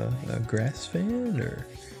more a grass fan, or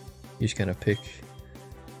you just kind of pick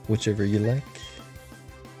whichever you like?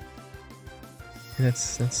 And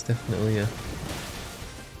that's definitely a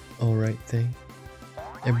alright thing.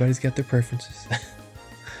 Everybody's got their preferences.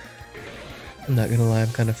 I'm not gonna lie,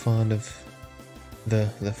 I'm kind of fond of the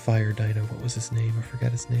fire dino. What was his name? I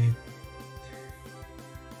forgot his name.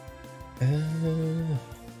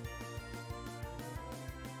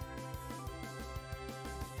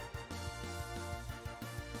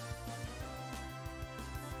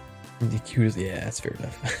 The cutest, yeah, that's fair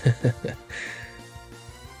enough.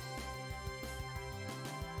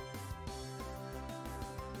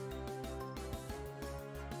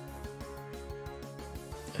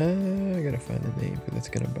 I gotta find the name, but that's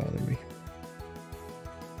gonna bother me.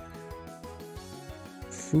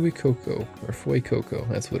 Fuecoco, or Fuecoco,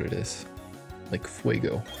 that's what it is. Like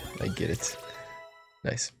Fuego, I get it.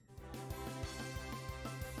 Nice.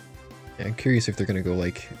 Yeah, I'm curious if they're gonna go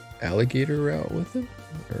like alligator route with him,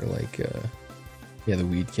 or like yeah, the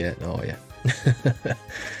weed cat. Oh yeah.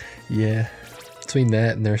 Yeah, between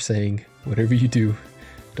that and they're saying whatever you do,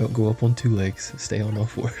 don't go up on 2 legs, stay on all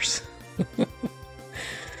 4s.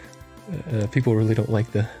 People really don't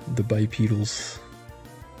like the bipedals.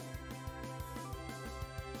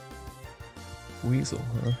 Weasel,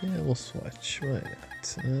 huh? Yeah, we'll switch. Why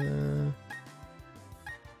not?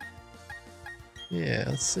 Yeah,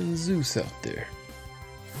 let's send Zeus out there.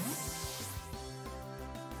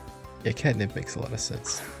 Yeah, catnip makes a lot of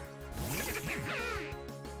sense.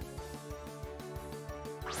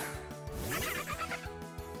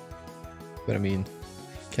 But I mean,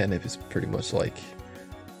 catnip is pretty much like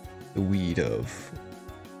the weed of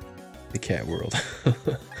the cat world.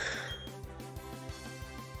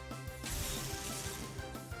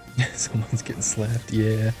 Someone's getting slapped,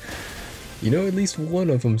 yeah. You know, at least one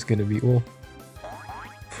of them's gonna be, well,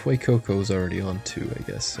 Fuecoco's already on 2, I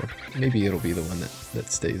guess, so maybe it'll be the one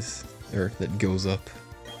that stays, or that goes up.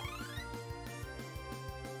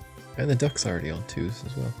 And the duck's already on 2s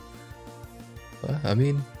as well. I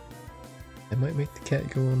mean, it might make the cat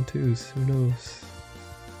go on 2s, who knows?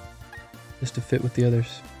 Just to fit with the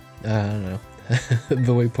others. I don't know.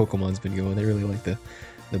 The way Pokemon's been going, they really like the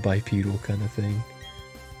bipedal kind of thing.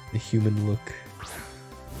 The human look.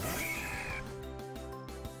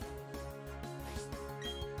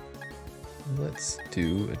 Let's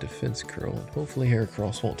do a defense curl, and hopefully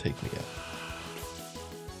Heracross won't take me out.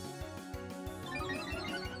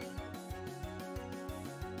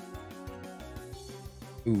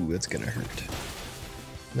 Ooh, that's gonna hurt.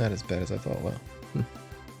 Not as bad as I thought, wow.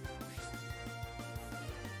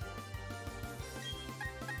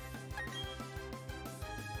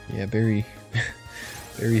 Yeah, Barry.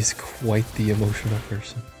 Barry is quite the emotional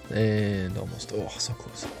person. And almost. Oh, so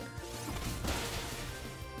close.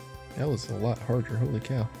 That was a lot harder. Holy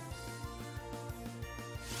cow.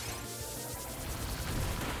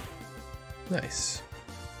 Nice.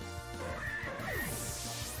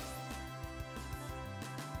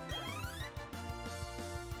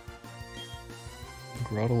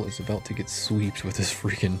 Grottle is about to get sweeped with this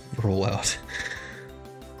freaking rollout.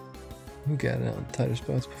 We got it out in tighter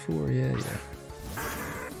spots before, yeah.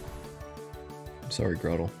 I'm sorry,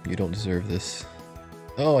 Grottle. You don't deserve this.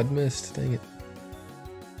 Oh, I missed. Dang it.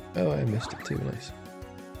 Oh, I missed it too. Nice.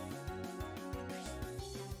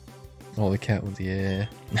 Oh, the cat ones, yeah.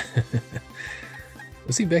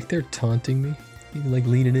 Was he back there taunting me? He like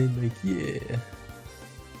leaning in, like, yeah.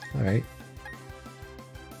 Alright.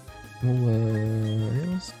 Well,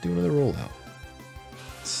 yeah, let's do another rollout.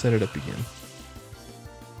 Set it up again.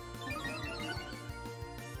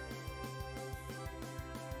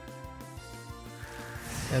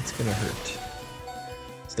 That's gonna hurt.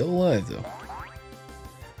 Still alive, though.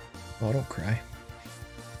 Oh, don't cry.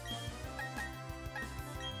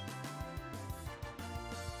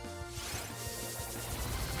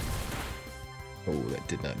 Oh, that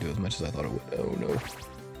did not do as much as I thought it would. Oh, no.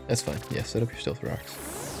 That's fine. Yeah, set up your stealth rocks.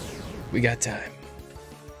 We got time.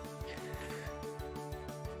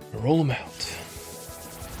 Roll them out.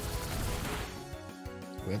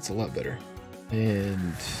 That's a lot better.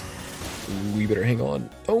 And we better hang on.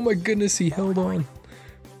 Oh my goodness, he held on.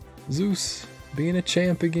 Zeus, being a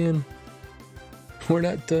champ again. We're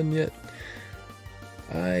not done yet.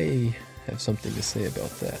 I have something to say about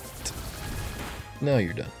that. Now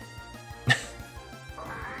you're done.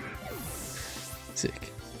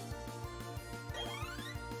 Sick.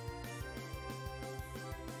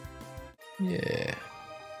 Yeah.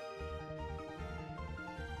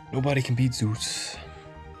 Nobody can beat Zeus.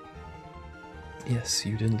 Yes,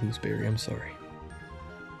 you didn't lose, Barry. I'm sorry.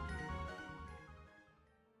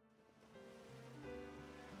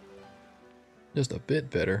 Just a bit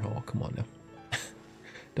better. Oh, come on now.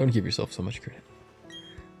 Don't give yourself so much credit.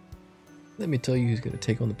 Let me tell you who's going to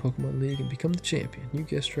take on the Pokemon League and become the champion. You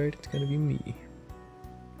guessed right, it's going to be me.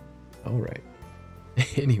 Alright.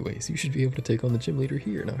 Anyways, you should be able to take on the gym leader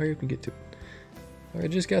here. Now hurry up and get to it. I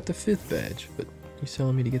just got the 5th badge, but you're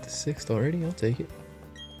telling me to get the 6th already? I'll take it.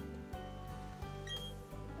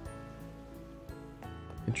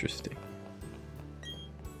 Interesting.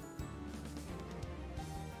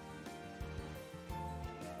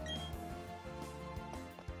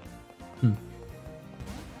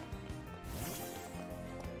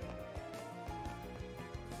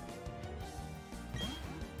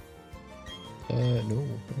 No,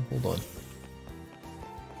 hold on.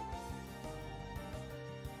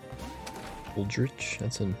 Aldrich,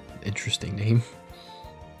 that's an interesting name.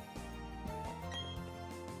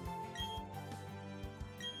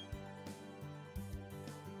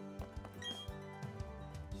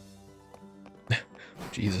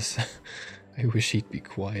 Jesus, I wish he'd be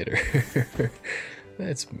quieter.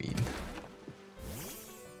 That's mean.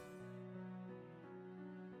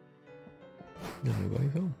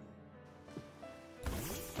 Nobody's home.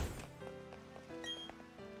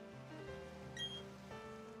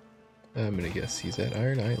 I'm gonna guess he's at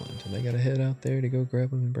Iron Island, and I gotta head out there to go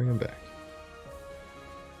grab him and bring him back.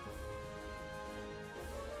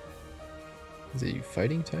 Is it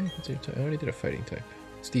fighting type? What's your type? I already did a fighting type.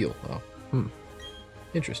 Steel. Oh.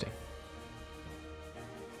 Interesting.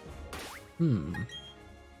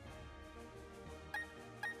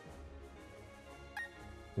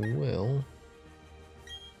 Well.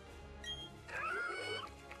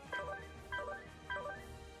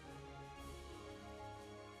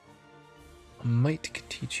 I might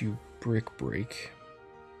teach you Brick Break.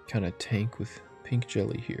 Kind of tank with pink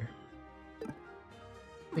jelly here.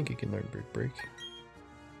 I think I can learn Brick Break.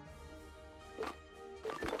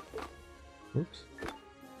 Oops.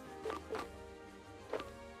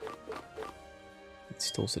 It's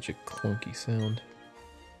still such a clunky sound.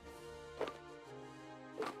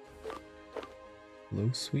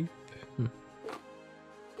 Low sweep?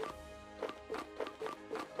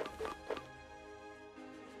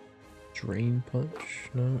 Drain punch?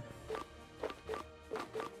 No.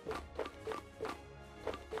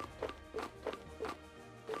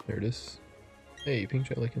 There it is. Hey, pink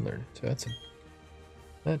jelly can learn it. So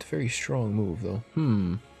that's a very strong move though.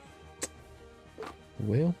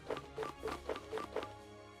 Well.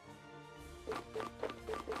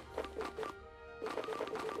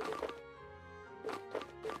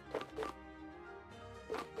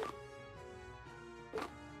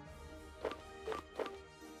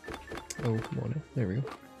 Oh, come on now. There we go.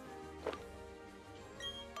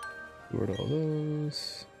 Sort all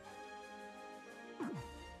those.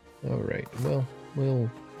 Alright, well,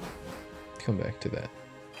 we'll come back to that.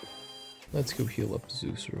 Let's go heal up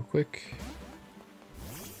Zeus real quick.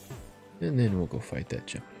 And then we'll go fight that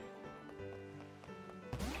gem.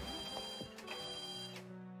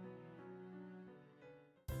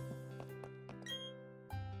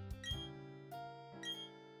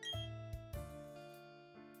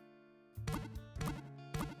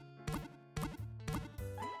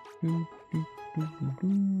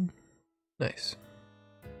 Nice.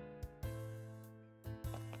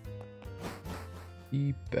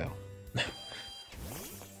 Deep bow.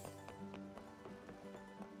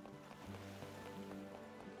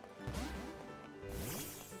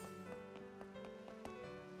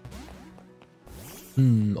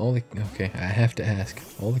 Okay, I have to ask.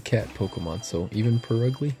 All the cat Pokemon, so even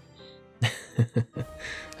Perugly?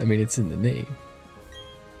 I mean, it's in the name.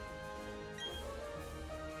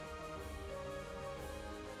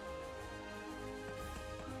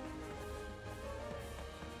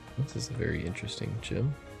 This is a very interesting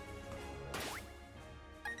gym.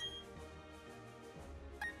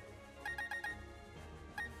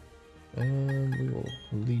 We will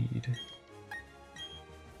lead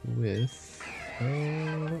with...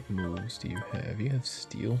 what moves do you have? You have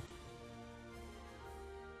Steel.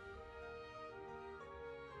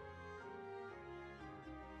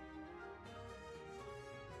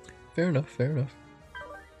 Fair enough, fair enough.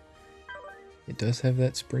 It does have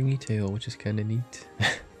that springy tail, which is kind of neat.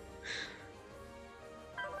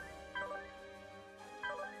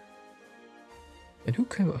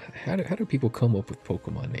 And how do people come up with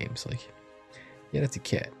Pokemon names? Like, yeah, that's a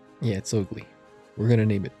cat. Yeah, it's ugly. We're gonna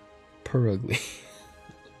name it Perugly.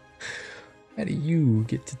 How do you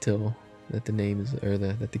get to tell that the name is, or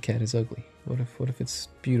that the cat is ugly? What if it's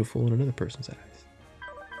beautiful in another person's eyes?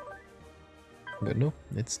 But no,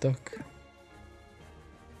 it's stuck.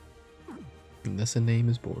 And thus a name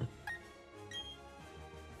is born.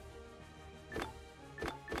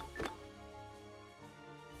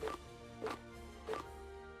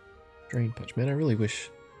 Drain Punch. Man, I really wish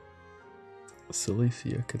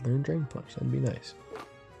Celicia could learn Drain Punch. That'd be nice.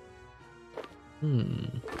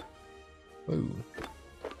 Whoa.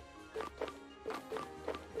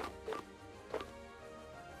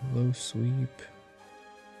 Low sweep.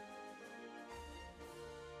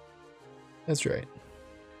 That's right.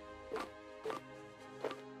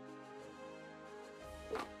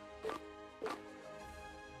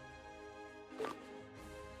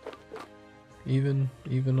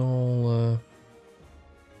 Even all,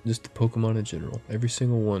 just the Pokemon in general. Every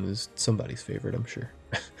single one is somebody's favorite, I'm sure.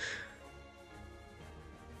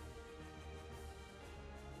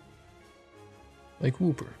 Like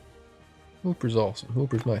Wooper. Wooper's awesome.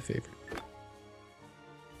 Wooper's my favorite.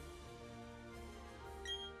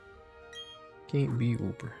 Can't beat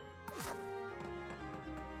Wooper.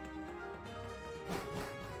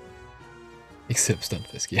 Except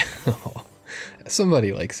Stunfisk, yeah.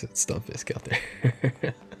 Somebody likes Stunfisk out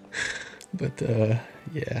there. But,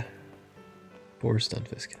 yeah. Poor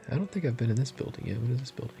Stunfisk. I don't think I've been in this building yet. What is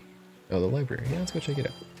this building? Oh, the library. Yeah, let's go check it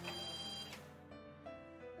out.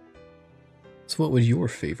 So what would your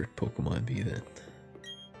favorite Pokemon be then?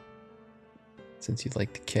 Since you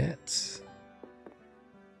like the cats.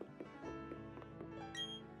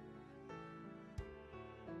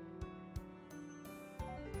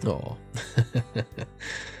 Oh.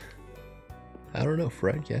 I don't know,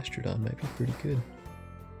 fried Gastrodon might be pretty good.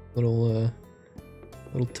 Little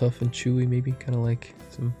tough and chewy maybe, kind of like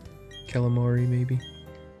some calamari maybe.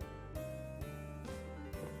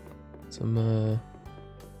 Some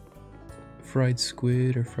fried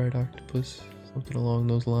squid or fried octopus, something along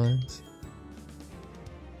those lines.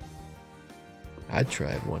 I'd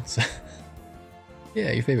try it once.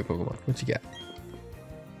 Yeah, your favorite Pokemon, what you got?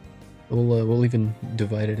 We'll even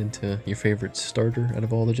divide it into your favorite starter out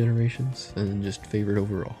of all the generations, and then just favorite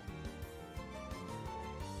overall.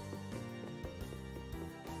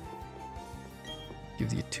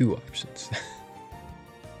 Gives you two options.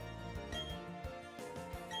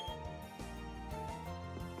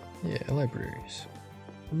 Yeah, libraries.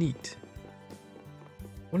 Neat.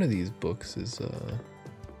 One of these books is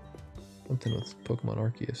something with Pokemon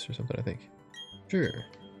Arceus or something, I think. Sure.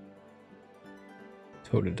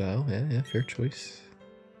 Totodile, yeah, fair choice.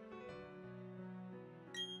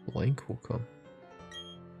 Blank will come.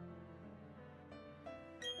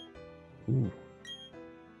 Ooh.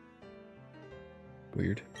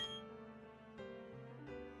 Weird.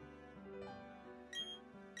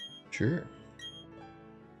 Sure.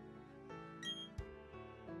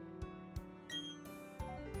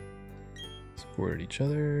 Support each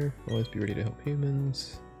other. Always be ready to help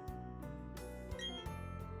humans.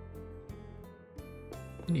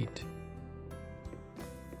 neat.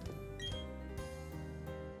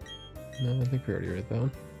 No, I think we already read that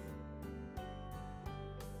one.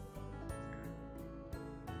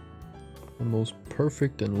 The most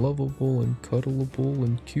perfect and lovable and cuddleable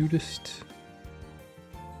and cutest.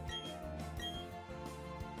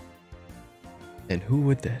 And who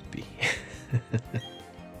would that be?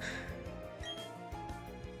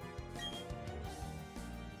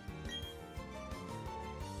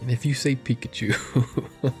 And if you say Pikachu,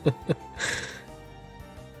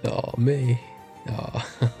 oh, May. Oh.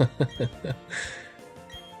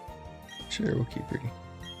 Sure, we'll keep reading.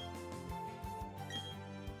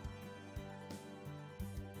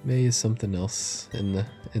 May is something else in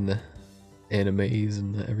the animes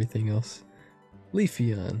and everything else.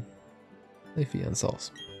 Leafeon. Leafeon's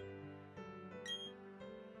awesome.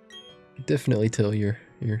 You definitely tell you're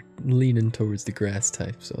leaning towards the grass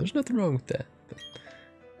type, so there's nothing wrong with that. But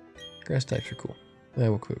grass types are cool. I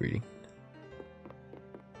will quit reading.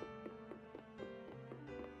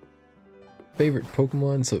 Favorite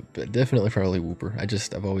Pokemon? So definitely probably Wooper.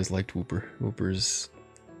 I've always liked Wooper. Wooper's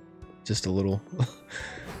just a little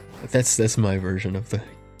that's my version of the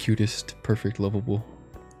cutest, perfect, lovable,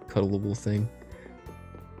 cuddleable thing.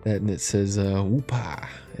 That, and it says Woopa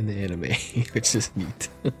in the anime, which is neat.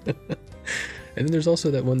 And then there's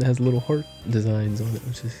also that one that has little heart designs on it,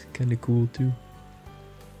 which is kind of cool too.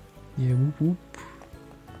 Yeah, whoop whoop.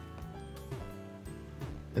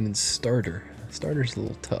 And then Starter. Starter's a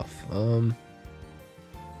little tough.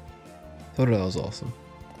 Totodile is awesome.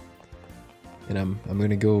 And I'm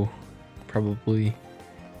gonna go probably,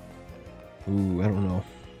 ooh, I don't know.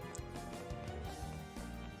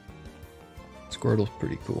 Squirtle's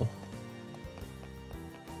pretty cool.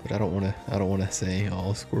 But I don't wanna say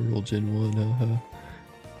all Squirtle Gen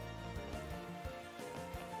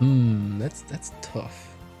 1. That's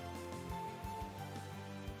tough.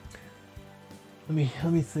 Let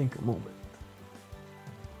me think a moment.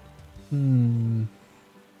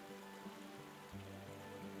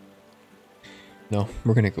 No,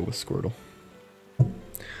 we're gonna go with Squirtle.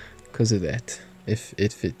 Because of that, if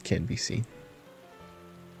it can be seen.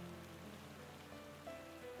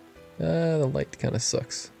 The light kind of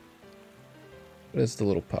sucks. But it's the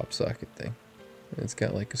little pop socket thing. And it's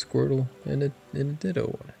got like a Squirtle and a Ditto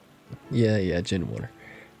on it. Yeah, Gen 1.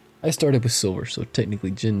 I started with Silver, so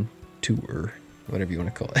technically Gen 2 or whatever you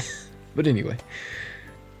want to call it. But anyway.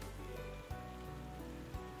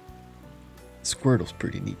 Squirtle's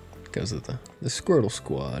pretty neat because of the Squirtle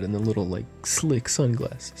Squad and the little like slick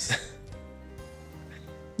sunglasses.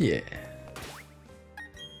 Yeah.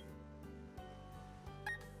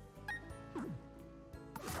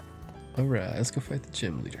 Alright, let's go fight the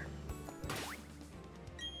gym leader.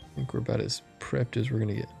 I think we're about as prepped as we're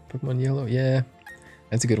gonna get. Pokemon Yellow? Yeah.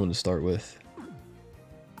 That's a good one to start with.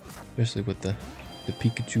 Especially with the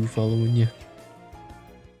Pikachu following you.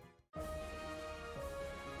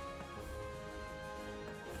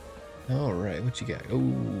 Alright, what you got?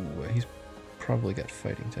 Oh, he's probably got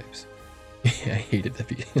fighting types. Yeah, I hated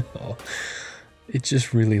that. Oh, it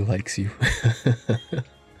just really likes you.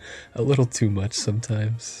 A little too much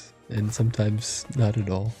sometimes, and sometimes not at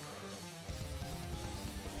all.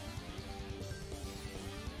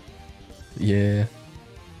 Yeah.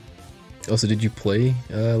 Also, did you play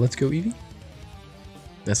Let's Go Eevee?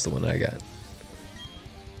 That's the one I got.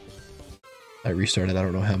 I restarted I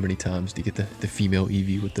don't know how many times to get the female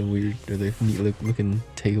Eevee with the weird, or the neat looking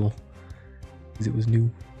tail. Because it was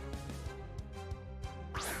new.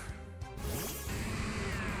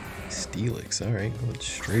 Steelix, alright. Went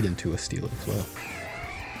straight into a Steelix, wow.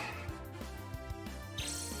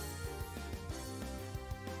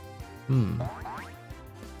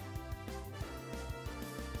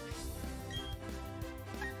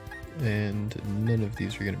 And none of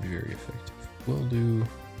these are going to be very effective. We'll do...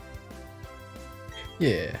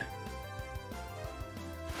 Yeah.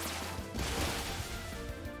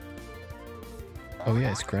 Oh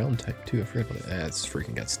yeah, it's ground type too. I forgot about that. Ah, it's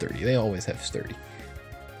freaking got sturdy. They always have sturdy.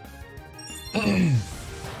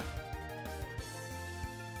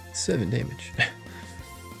 7 damage.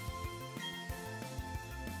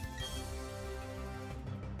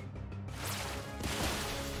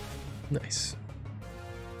 Nice.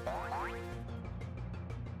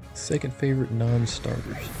 Second favorite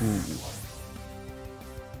non-starters. Ooh.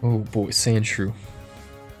 Oh boy, Sandshrew.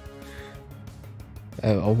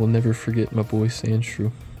 I will never forget my boy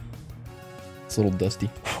Sandshrew. It's a little dusty.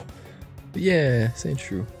 But yeah,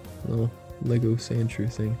 Sandshrew. Little Lego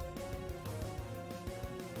Sandshrew thing.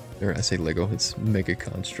 Or I say Lego, it's Mega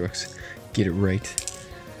Constructs. Get it right.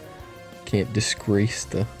 Can't disgrace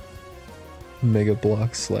the Mega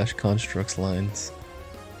Bloks / Constructs lines.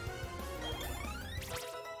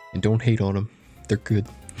 Don't hate on them. They're good.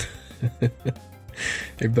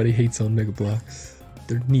 Everybody hates on Mega Blocks.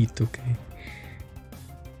 They're neat, okay?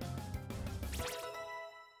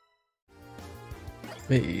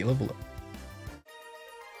 Hey, level up.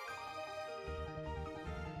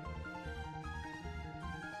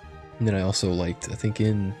 And then I also liked, I think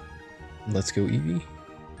in Let's Go Eevee.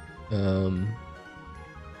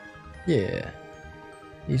 Yeah.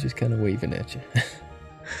 He's just kind of waving at you.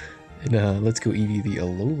 And Let's Go Eevee, the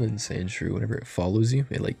Alolan Sandshrew, whenever it follows you,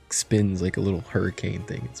 it like spins like a little hurricane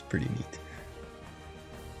thing. It's pretty neat.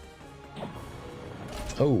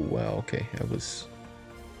 Oh, wow, okay. I was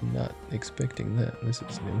not expecting that. This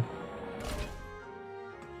is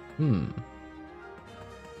new.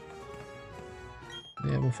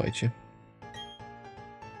 Yeah, we'll fight you.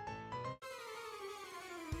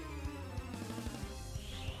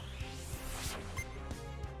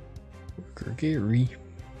 Gary.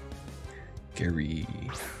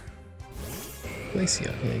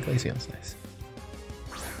 Glaceon. Yeah, Glaceon's nice.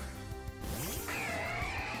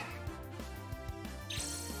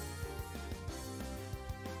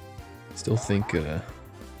 Still think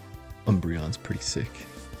Umbreon's pretty sick.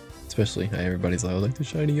 Especially everybody's like the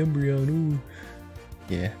shiny Umbreon. Ooh.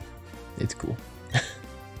 Yeah, it's cool.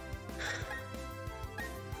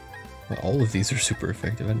 Well, all of these are super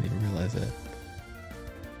effective. I didn't even realize that.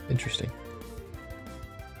 Interesting.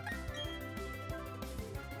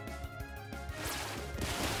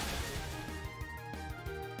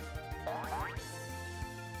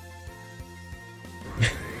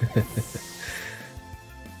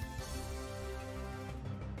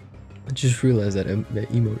 I just realized that that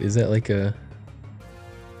emote, is that like a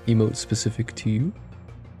emote specific to you?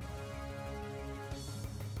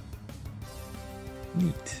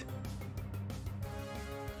 Neat.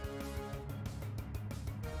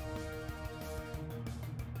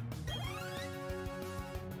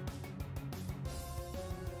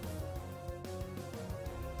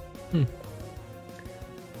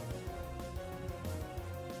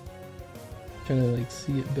 Trying to like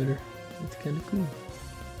see it better. It's kind of cool.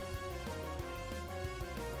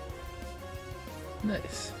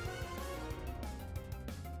 Nice.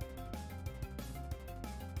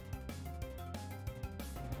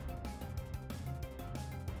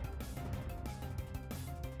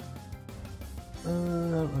 I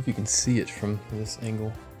don't know if you can see it from this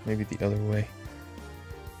angle. Maybe the other way.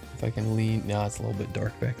 If I can lean. Nah, it's a little bit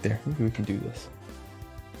dark back there. Maybe we can do this.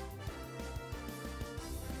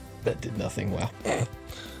 That did nothing. Wow.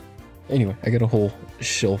 Anyway, I got a whole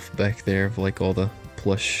shelf back there of like all the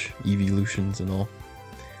plush evolutions and all.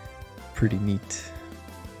 Pretty neat.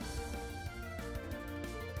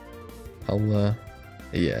 I'll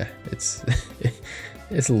yeah, it's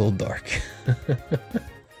it's a little dark.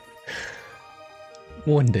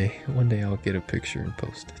 One day I'll get a picture and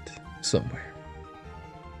post it somewhere.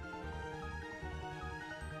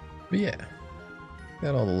 But yeah,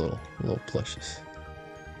 got all the little plushes.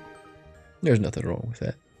 There's nothing wrong with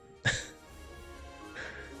that.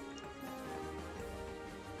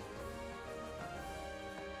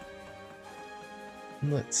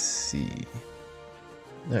 Let's see.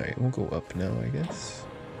 Alright, we'll go up now, I guess.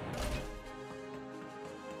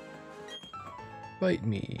 Bite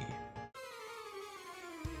me.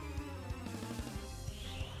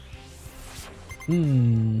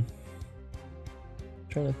 Trying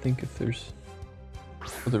to think if there's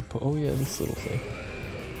other oh yeah, this little thing.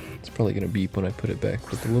 It's probably gonna beep when I put it back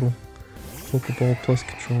with the little Pokeball plus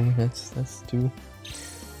controller. That's too.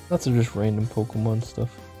 Lots of just random Pokemon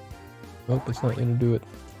stuff. Nope, it's not gonna do it.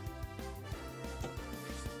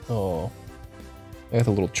 Oh. I got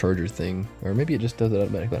the little charger thing. Or maybe it just does it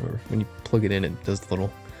automatically. I don't remember. When you plug it in, it does the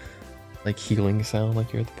little like healing sound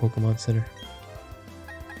like you're at the Pokemon Center.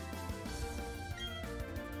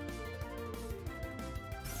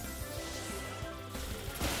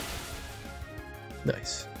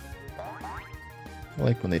 Nice. I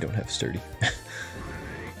like when they don't have sturdy.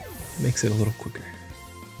 Makes it a little quicker.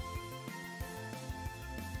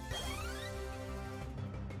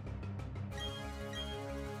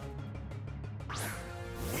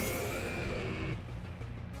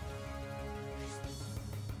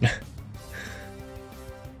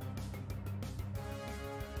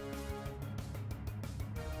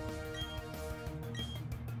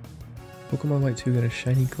 Pokemon White 2 got a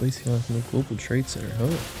shiny Glaceon from the Global Trade Center.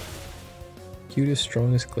 Oh. Cutest,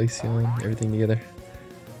 strongest Glaceon, everything together.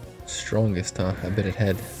 Strongest, huh? I bet it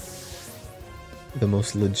had the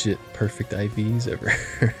most legit perfect IVs ever.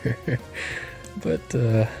 But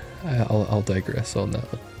I'll digress on that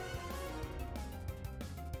one.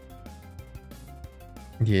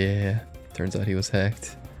 Yeah, turns out he was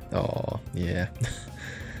hacked. Oh, yeah.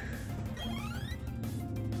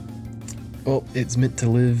 Well, it's meant to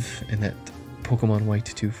live in that Pokemon White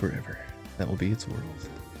 2 forever. That will be its world.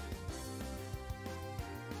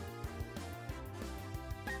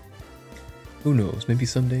 Who knows, maybe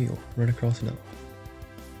someday you'll run across another one.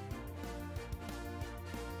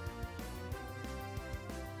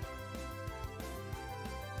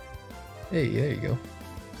 Hey, there you go.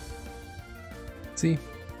 See?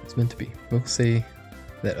 It's meant to be. We'll say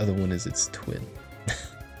that other one is its twin.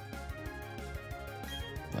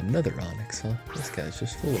 Another Onyx, huh? This guy's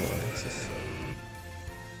just full of Onyxes.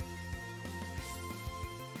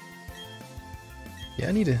 Yeah,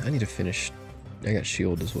 I need to finish. I got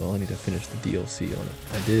Shield as well. I need to finish the DLC on it.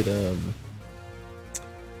 I did oh,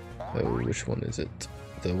 which one is it?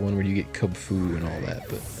 The one where you get Cub Fu and all that,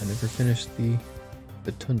 but I never finished the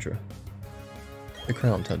Tundra. The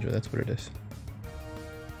Crown Tundra, that's what it is.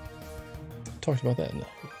 Talked about that in the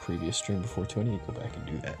previous stream before too. I need to go back and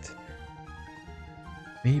do that.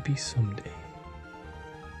 Maybe someday.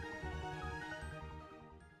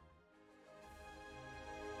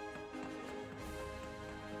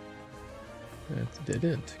 That's a dead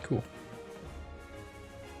end. Cool.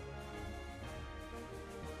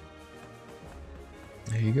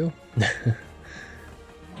 There you go.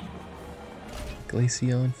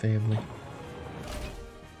 Glaceon family.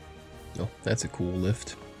 Oh, that's a cool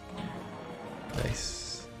lift.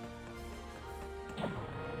 Nice.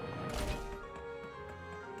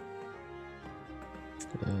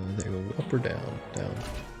 They go up or down? Down.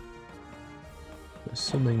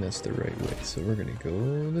 Assuming that's the right way, so we're gonna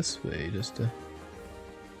go this way just to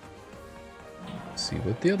see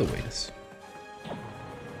what the other way is.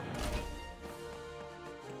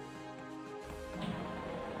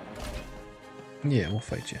 Yeah, we'll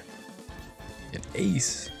fight you. An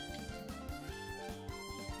ace!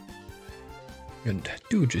 And that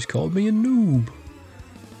dude just called me a noob!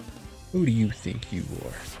 Who do you think you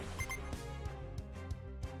are?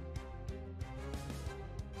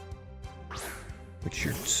 What's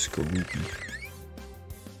your Skorupi?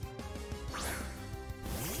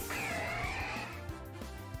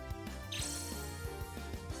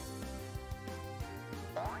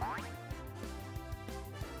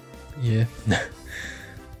 Yeah.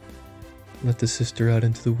 Let the sister out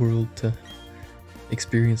into the world to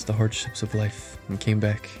experience the hardships of life and came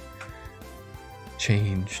back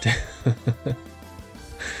changed.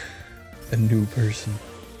 A new person.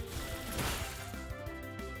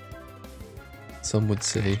 Some would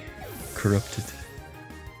say corrupted.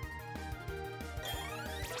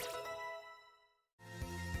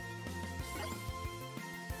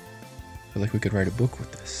 I feel like we could write a book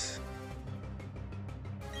with this.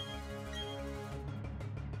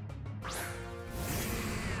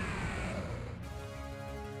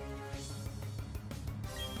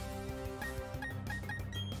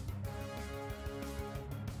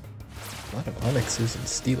 A lot of Onyxes and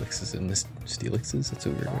Steelixes in this. Steelixes? That's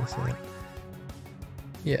what we were going to say.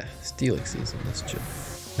 Yeah, Steelixes in this gym.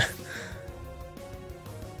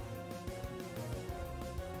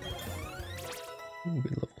 Ooh,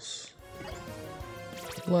 good levels.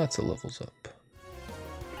 Lots of levels up.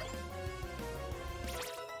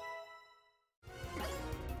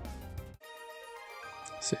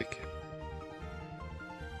 Sick.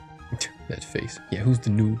 That face. Yeah, who's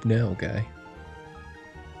the noob now, guy?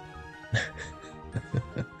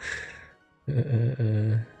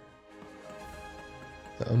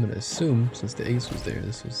 So I'm gonna assume, since the ace was there,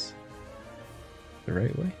 this was the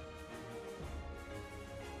right way.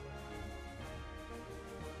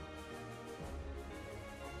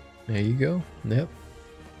 There you go. Yep.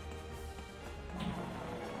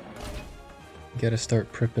 Gotta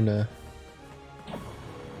start prepping a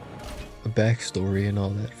backstory and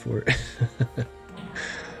all that for it.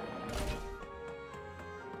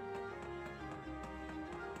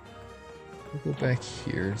 We'll go back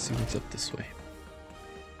here and see what's up this way.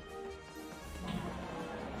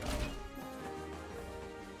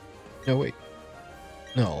 Oh wait.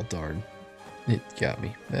 No, darn. It got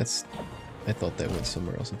me. I thought that went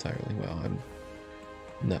somewhere else entirely. Wow, I'm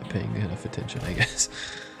not paying enough attention, I guess.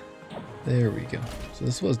 There we go. So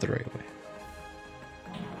this was the right way.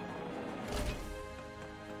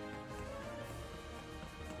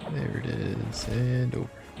 There it is, and over.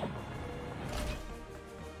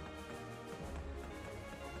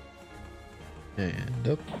 And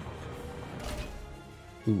up.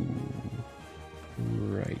 Ooh.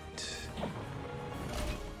 Right.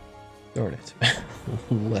 Darn it.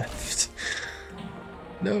 Left.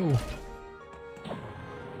 No!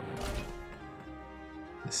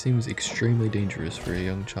 This seems extremely dangerous for a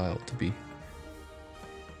young child to be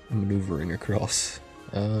maneuvering across.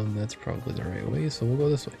 That's probably the right way, so we'll go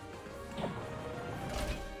this way.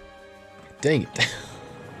 Dang it.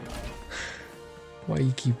 Why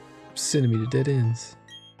you keep sending me to dead ends?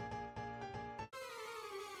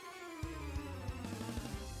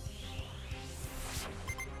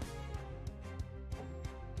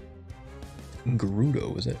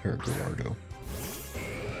 Gerudo, is that her? Gerardo.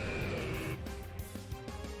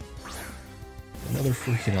 Another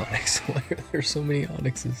freaking Onyx. Why are there so many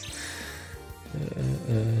Onyxes?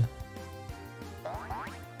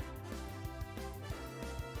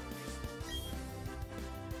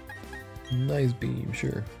 Nice beam,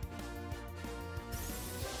 sure.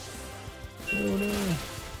 Oh no!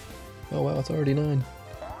 Oh wow, it's already 9.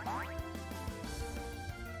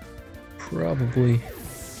 Probably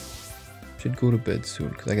should go to bed soon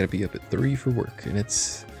because I gotta be up at 3 for work, and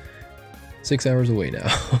it's 6 hours away now.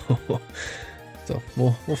 So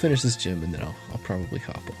we'll finish this gym and then I'll probably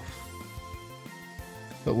hop off.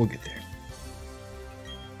 But we'll get there.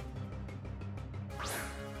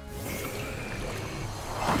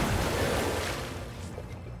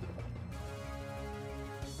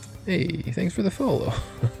 Hey, thanks for the follow.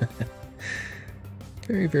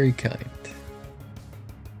 Very, very kind.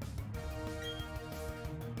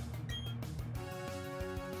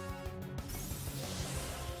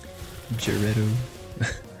 Jaredo.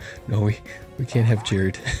 No, we can't have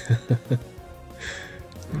Jared.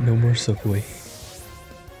 No more Subway.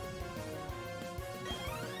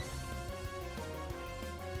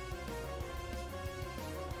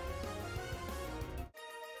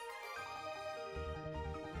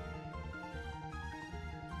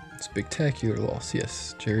 Spectacular loss,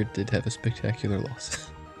 yes. Jared did have a spectacular loss.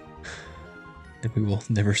 And we will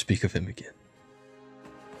never speak of him again.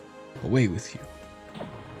 Away with you.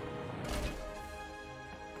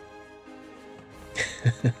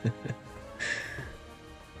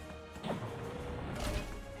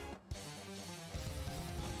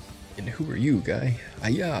 And who are you, guy?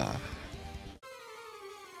 Ayah!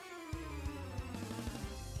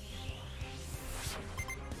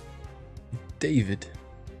 David.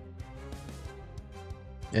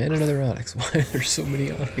 And another Onyx. Why are there so many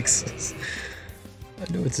Onyxes? I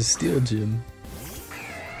know it's a steel gym,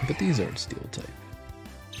 but these aren't steel type.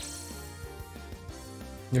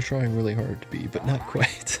 They're trying really hard to be, but not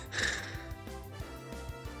quite.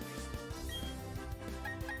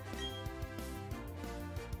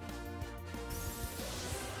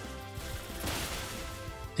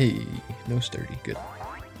 Hey, no sturdy, good.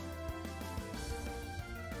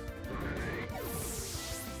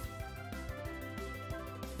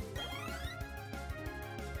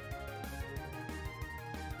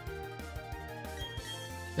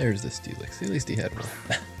 There's the Steelix. At least he had one.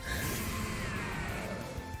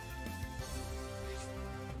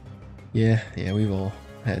 Yeah, we've all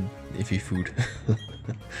had iffy food. Like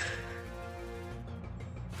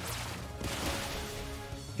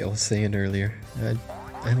I was saying earlier,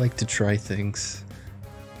 I like to try things,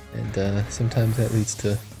 and sometimes that leads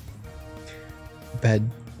to bad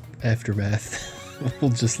aftermath.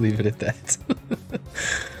 We'll just leave it at that.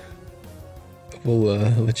 We'll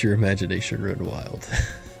let your imagination run wild.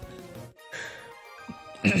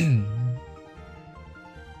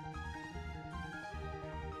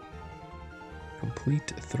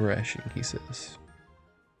 Complete thrashing, he says.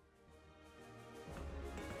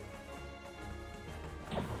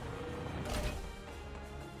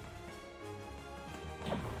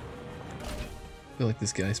 I feel like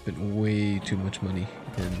this guy spent way too much money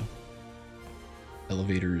in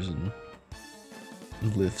elevators and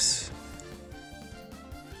lifts.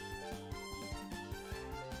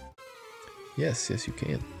 Yes, you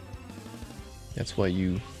can. That's why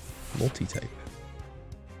you multi-type.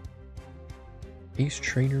 Ace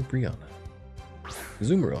Trainer Brianna.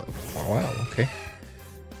 Zoomer. Oh, wow, okay.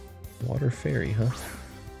 Water Fairy, huh?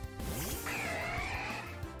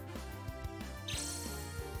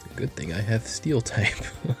 Good thing I have Steel type.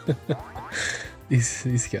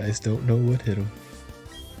 These guys don't know what hit them.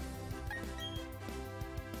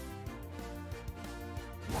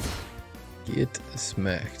 Get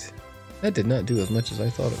smacked. That did not do as much as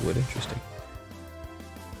I thought it would. Interesting.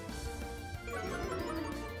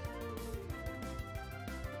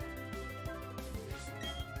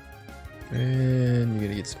 And you're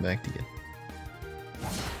gonna get smacked again.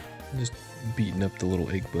 Just beating up the little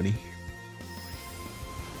egg bunny.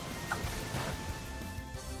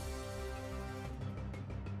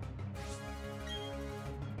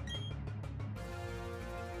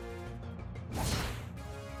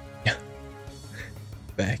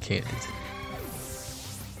 Backhanded.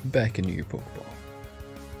 Back into your Pokeball.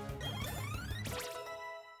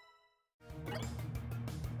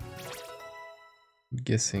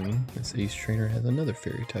 Guessing this Ace Trainer has another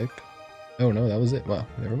Fairy type. Oh no, that was it. Wow,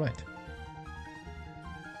 never mind.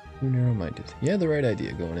 Too narrow-minded. Yeah, the right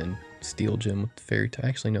idea going in. Steel gem with fairy tile.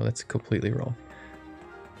 Actually, no, that's completely wrong.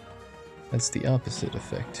 That's the opposite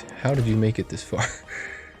effect. How did you make it this far?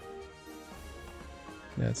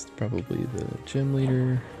 That's probably the gym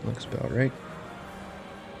leader. Looks about right.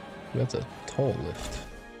 That's a tall lift.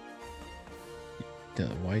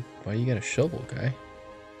 Why you got a shovel, guy?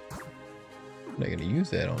 I'm not gonna use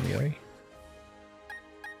that on me, are you?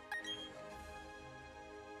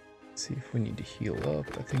 Let's see if we need to heal up.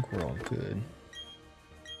 I think we're all good.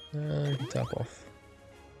 Top off.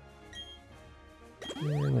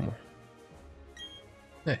 And one more.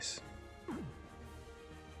 Nice.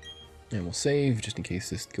 And we'll save just in case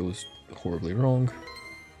this goes horribly wrong.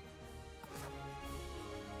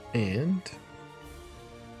 And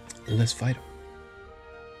let's fight him.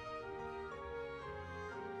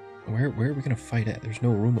 Where are we gonna fight at? There's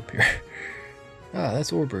no room up here. Ah,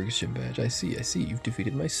 that's Orberg's gym badge. I see. You've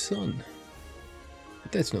defeated my son.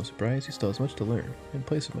 But that's no surprise. You still has much to learn. In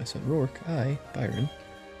place of my son Rourke, I, Byron,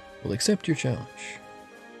 will accept your challenge.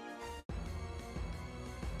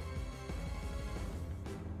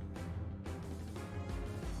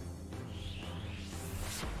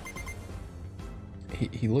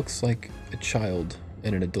 He looks like a child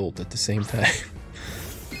and an adult at the same time.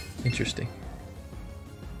 Interesting.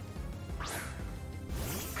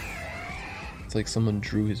 It's like someone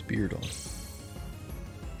drew his beard on.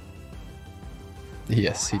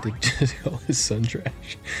 Yes, he did just call his son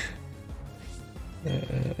trash.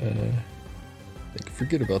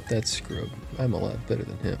 Forget about that scrub. I'm a lot better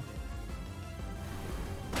than him.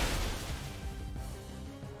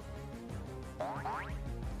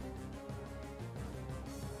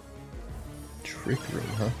 Trick room,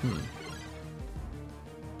 huh?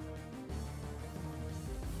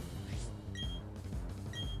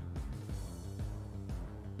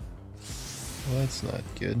 Well, that's not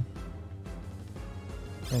good.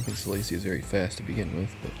 I don't think Salacia is very fast to begin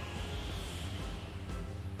with, but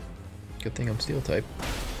good thing I'm steel type.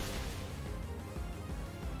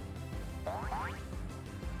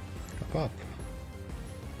 Hop up.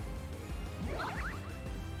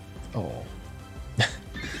 Oh.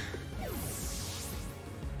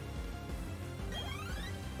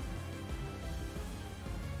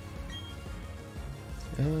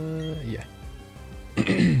 Yeah.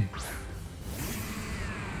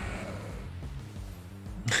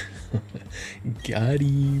 Got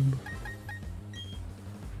him.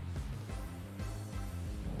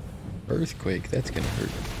 Earthquake, that's gonna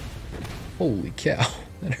hurt. Holy cow,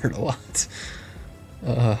 that hurt a lot.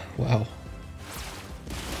 Wow.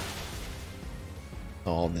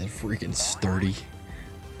 Oh, that freaking sturdy.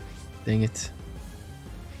 Dang it.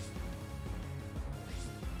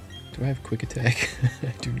 Do I have quick attack?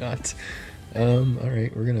 I do not.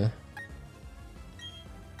 Alright, we're gonna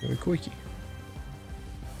go to Quickie.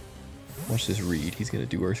 Watch this read. He's gonna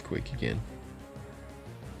do Earthquake again.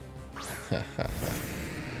 Ha ha ha.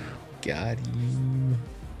 Got him.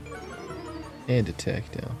 And attack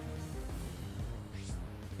down.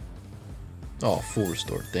 Oh, full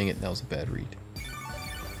restore. Dang it, that was a bad read.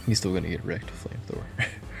 He's still gonna get wrecked with Flamethrower.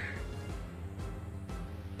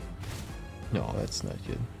 No, that's not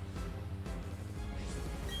good.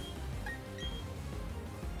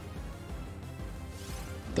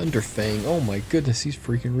 Thunderfang. Oh my goodness, he's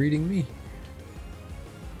freaking reading me.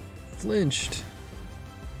 Flinched.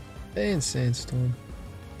 And Sandstorm.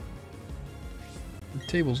 The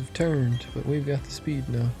tables have turned, but we've got the speed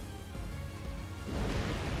now.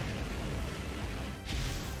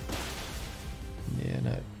 Yeah,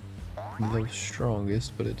 not the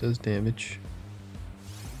strongest, but it does damage.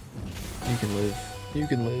 You can live. You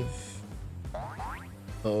can live.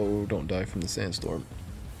 Oh, don't die from the Sandstorm.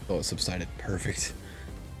 Oh, it subsided. Perfect.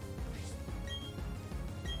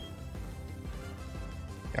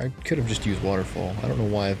 I could have just used Waterfall. I don't know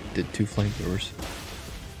why I did 2 flamethrowers.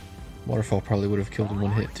 Waterfall probably would have killed in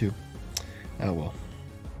 1 hit too. Oh well.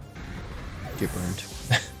 Get burned.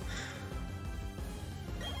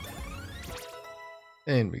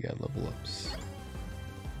 And we got level ups.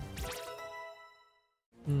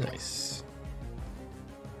 Nice.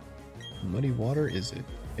 Muddy water is it?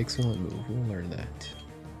 Excellent move. We'll learn that.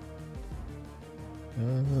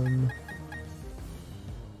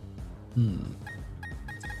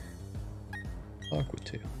 Aqua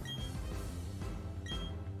Tail.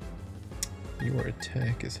 Your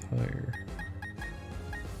attack is higher.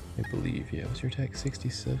 I believe, yeah. Was your attack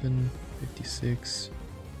 67, 56?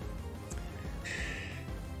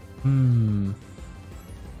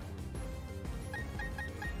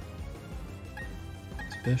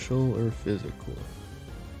 Special or physical?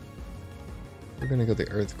 We're gonna go the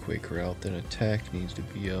Earthquake route, then attack needs to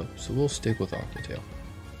be up, so we'll stick with Aqua Tail.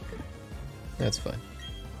 That's fine.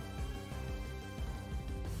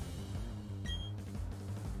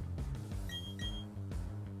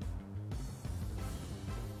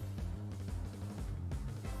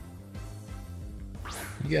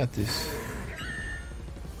 You got this.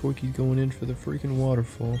 Corky's going in for the freaking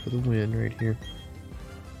waterfall for the win right here.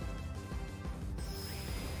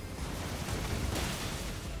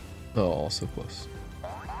 Oh, so close.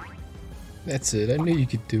 That's it. I knew you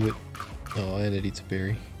could do it. Oh, and it eats a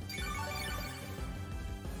berry.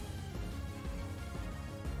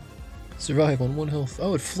 Survive on 1 health.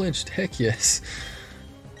 Oh, it flinched. Heck yes.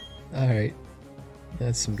 Alright.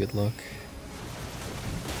 That's some good luck.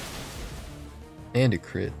 And a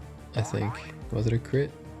crit, I think. Was it a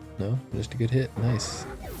crit? No, just a good hit. Nice.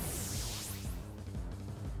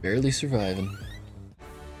 Barely surviving.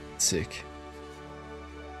 Sick.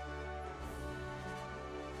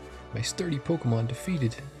 My sturdy Pokemon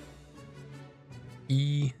defeated.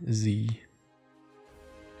 Easy.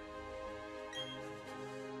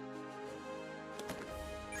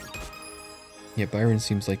 Yeah, Byron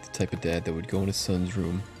seems like the type of dad that would go in his son's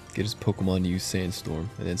room, get his Pokemon to use Sandstorm,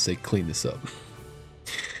 and then say, clean this up.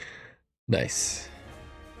 Nice.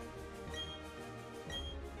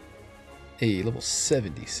 Hey, level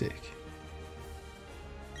 70, sick.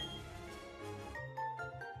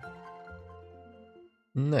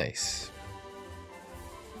 Nice.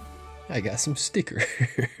 I got some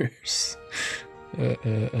stickers.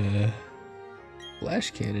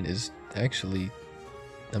 Flash Cannon is actually...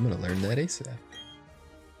 I'm gonna learn that ASAP.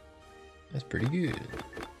 That's pretty good.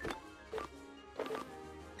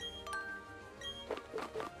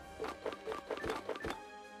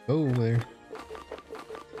 Oh, there.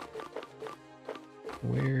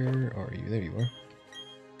 Where are you? There you are.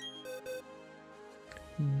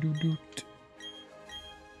 Doo-doot.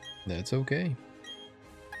 That's okay.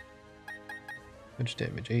 How much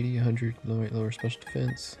damage? 80, 100, lower special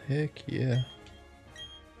defense. Heck yeah.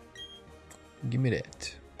 Give me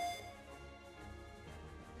that.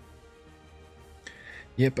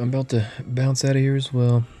 Yep, I'm about to bounce out of here as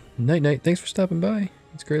well. Night night. Thanks for stopping by.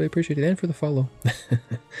 It's greatly appreciated, and for the follow.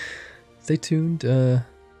 Stay tuned.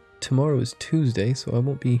 Tomorrow is Tuesday, so I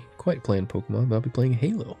won't be quite playing Pokemon, but I'll be playing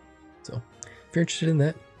Halo. So if you're interested in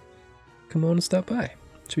that, come on and stop by.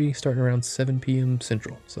 Should be starting around 7 p.m.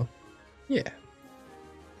 Central. So yeah.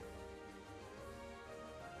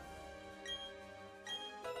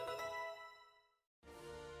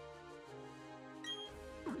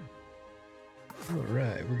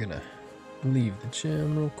 Alright, we're gonna leave the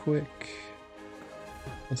gym real quick.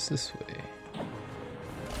 What's this way?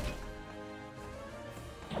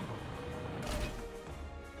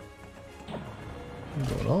 I'm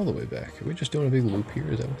going all the way back. Are we just doing a big loop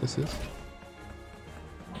here? Is that what this is?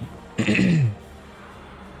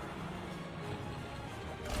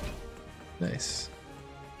 Nice.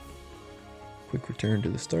 Quick return to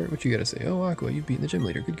the start. What you gotta say? Oh, Aqua, you've beaten the gym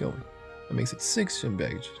leader. Good going. That makes it 6 gym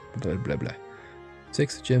badges. Blah, blah, blah.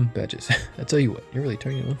 6 gym badges. I tell you what, you're really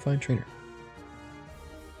turning into one fine trainer.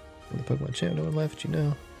 I'm the Pokemon champ, no one laugh at you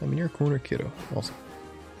now. I'm in your corner, kiddo. Awesome.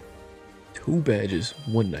 2 badges,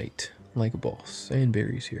 1 night. Like a boss. And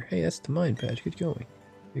berries here. Hey, that's the mine badge. Good going.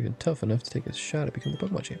 You're even tough enough to take a shot at becoming the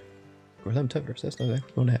Pokemon champ. Of course, I'm tougher, so that's not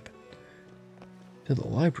exactly going to happen. To the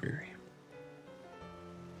library.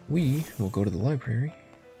 We will go to the library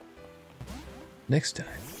next time.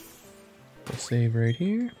 We'll save right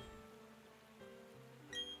here.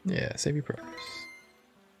 Yeah, save your progress.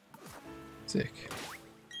 Sick.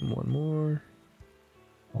 One more.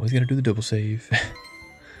 Always gotta do the double save.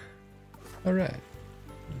 Alright.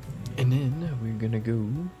 And then we're gonna go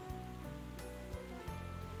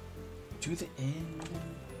to the end.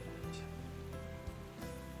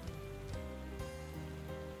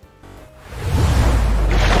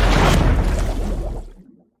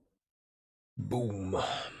 Boom.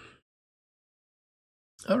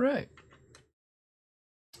 Alright.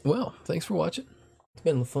 Well, thanks for watching. It's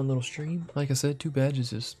been a fun little stream. Like I said, 2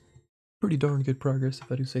 badges is pretty darn good progress,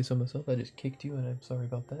 if I do say so myself. I just kicked you, and I'm sorry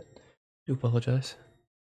about that. Do apologize.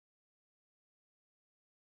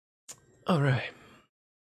 Alright.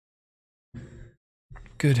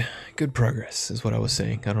 Good progress is what I was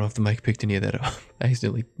saying. I don't know if the mic picked any of that up. I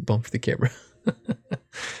accidentally bumped the camera.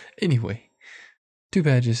 Anyway, 2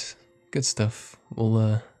 badges. Good stuff.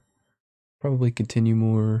 We'll probably continue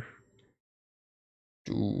more.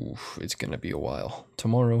 Oof, it's gonna be a while.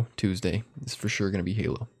 Tomorrow, Tuesday, is for sure gonna be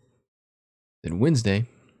Halo. Then Wednesday,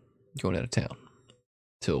 going out of town.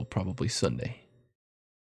 Till probably Sunday.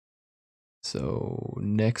 So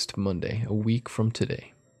next Monday, a week from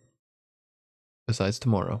today. Besides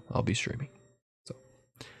tomorrow, I'll be streaming. So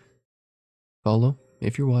follow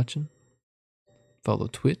if you're watching. Follow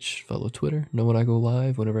Twitch, follow Twitter. Know when I go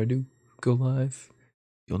live. Whenever I do go live,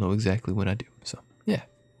 you'll know exactly when I do. So, yeah,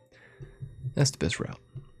 that's the best route.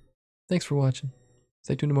 Thanks for watching.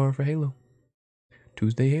 Stay tuned tomorrow for Halo.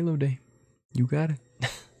 Tuesday Halo Day. You got it.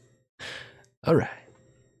 All right.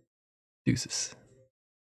 Deuces.